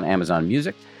ad-free on Amazon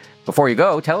Music. Before you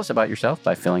go, tell us about yourself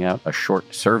by filling out a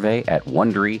short survey at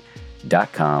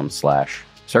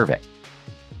Wondery.com/survey.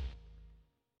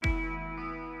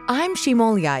 I'm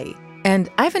Shimol Yai, and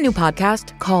I have a new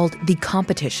podcast called The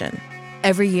Competition.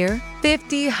 Every year,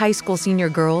 50 high school senior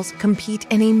girls compete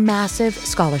in a massive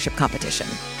scholarship competition.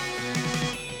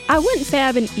 I wouldn't say I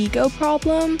have an ego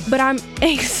problem, but I'm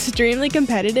extremely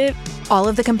competitive. All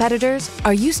of the competitors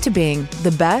are used to being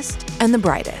the best and the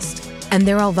brightest, and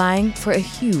they're all vying for a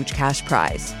huge cash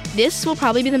prize. This will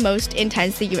probably be the most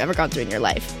intense thing you've ever gone through in your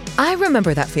life. I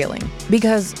remember that feeling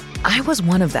because I was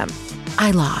one of them.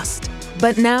 I lost.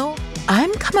 But now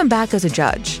I'm coming back as a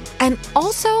judge and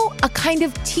also a kind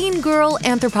of teen girl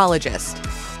anthropologist.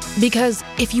 Because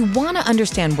if you want to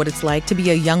understand what it's like to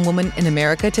be a young woman in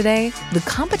America today, The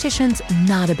Competition's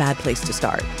not a bad place to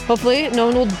start. Hopefully no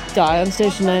one will die on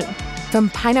stage tonight. From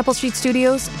Pineapple Street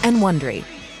Studios and Wondery,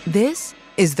 this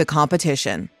is The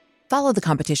Competition. Follow The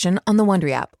Competition on the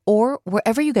Wondery app or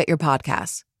wherever you get your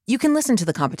podcasts. You can listen to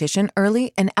The Competition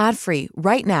early and ad-free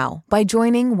right now by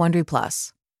joining Wondery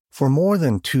Plus. For more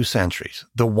than 2 centuries,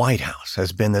 the White House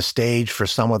has been the stage for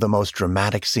some of the most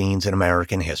dramatic scenes in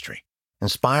American history.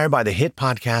 Inspired by the hit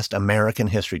podcast American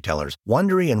History Tellers,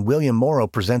 Wondery and William Morrow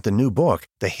present the new book,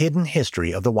 The Hidden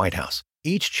History of the White House.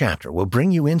 Each chapter will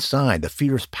bring you inside the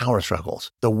fierce power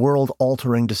struggles, the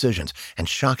world-altering decisions, and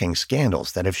shocking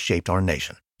scandals that have shaped our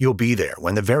nation. You'll be there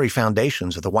when the very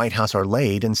foundations of the White House are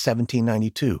laid in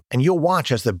 1792, and you'll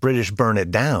watch as the British burn it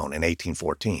down in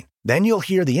 1814. Then you'll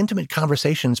hear the intimate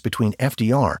conversations between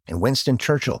FDR and Winston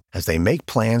Churchill as they make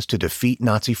plans to defeat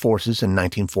Nazi forces in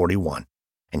 1941.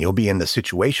 And you'll be in the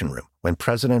Situation Room when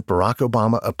President Barack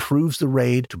Obama approves the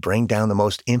raid to bring down the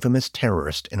most infamous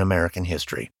terrorist in American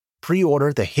history.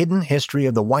 Pre-order The Hidden History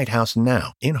of the White House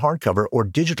now in hardcover or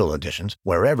digital editions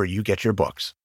wherever you get your books.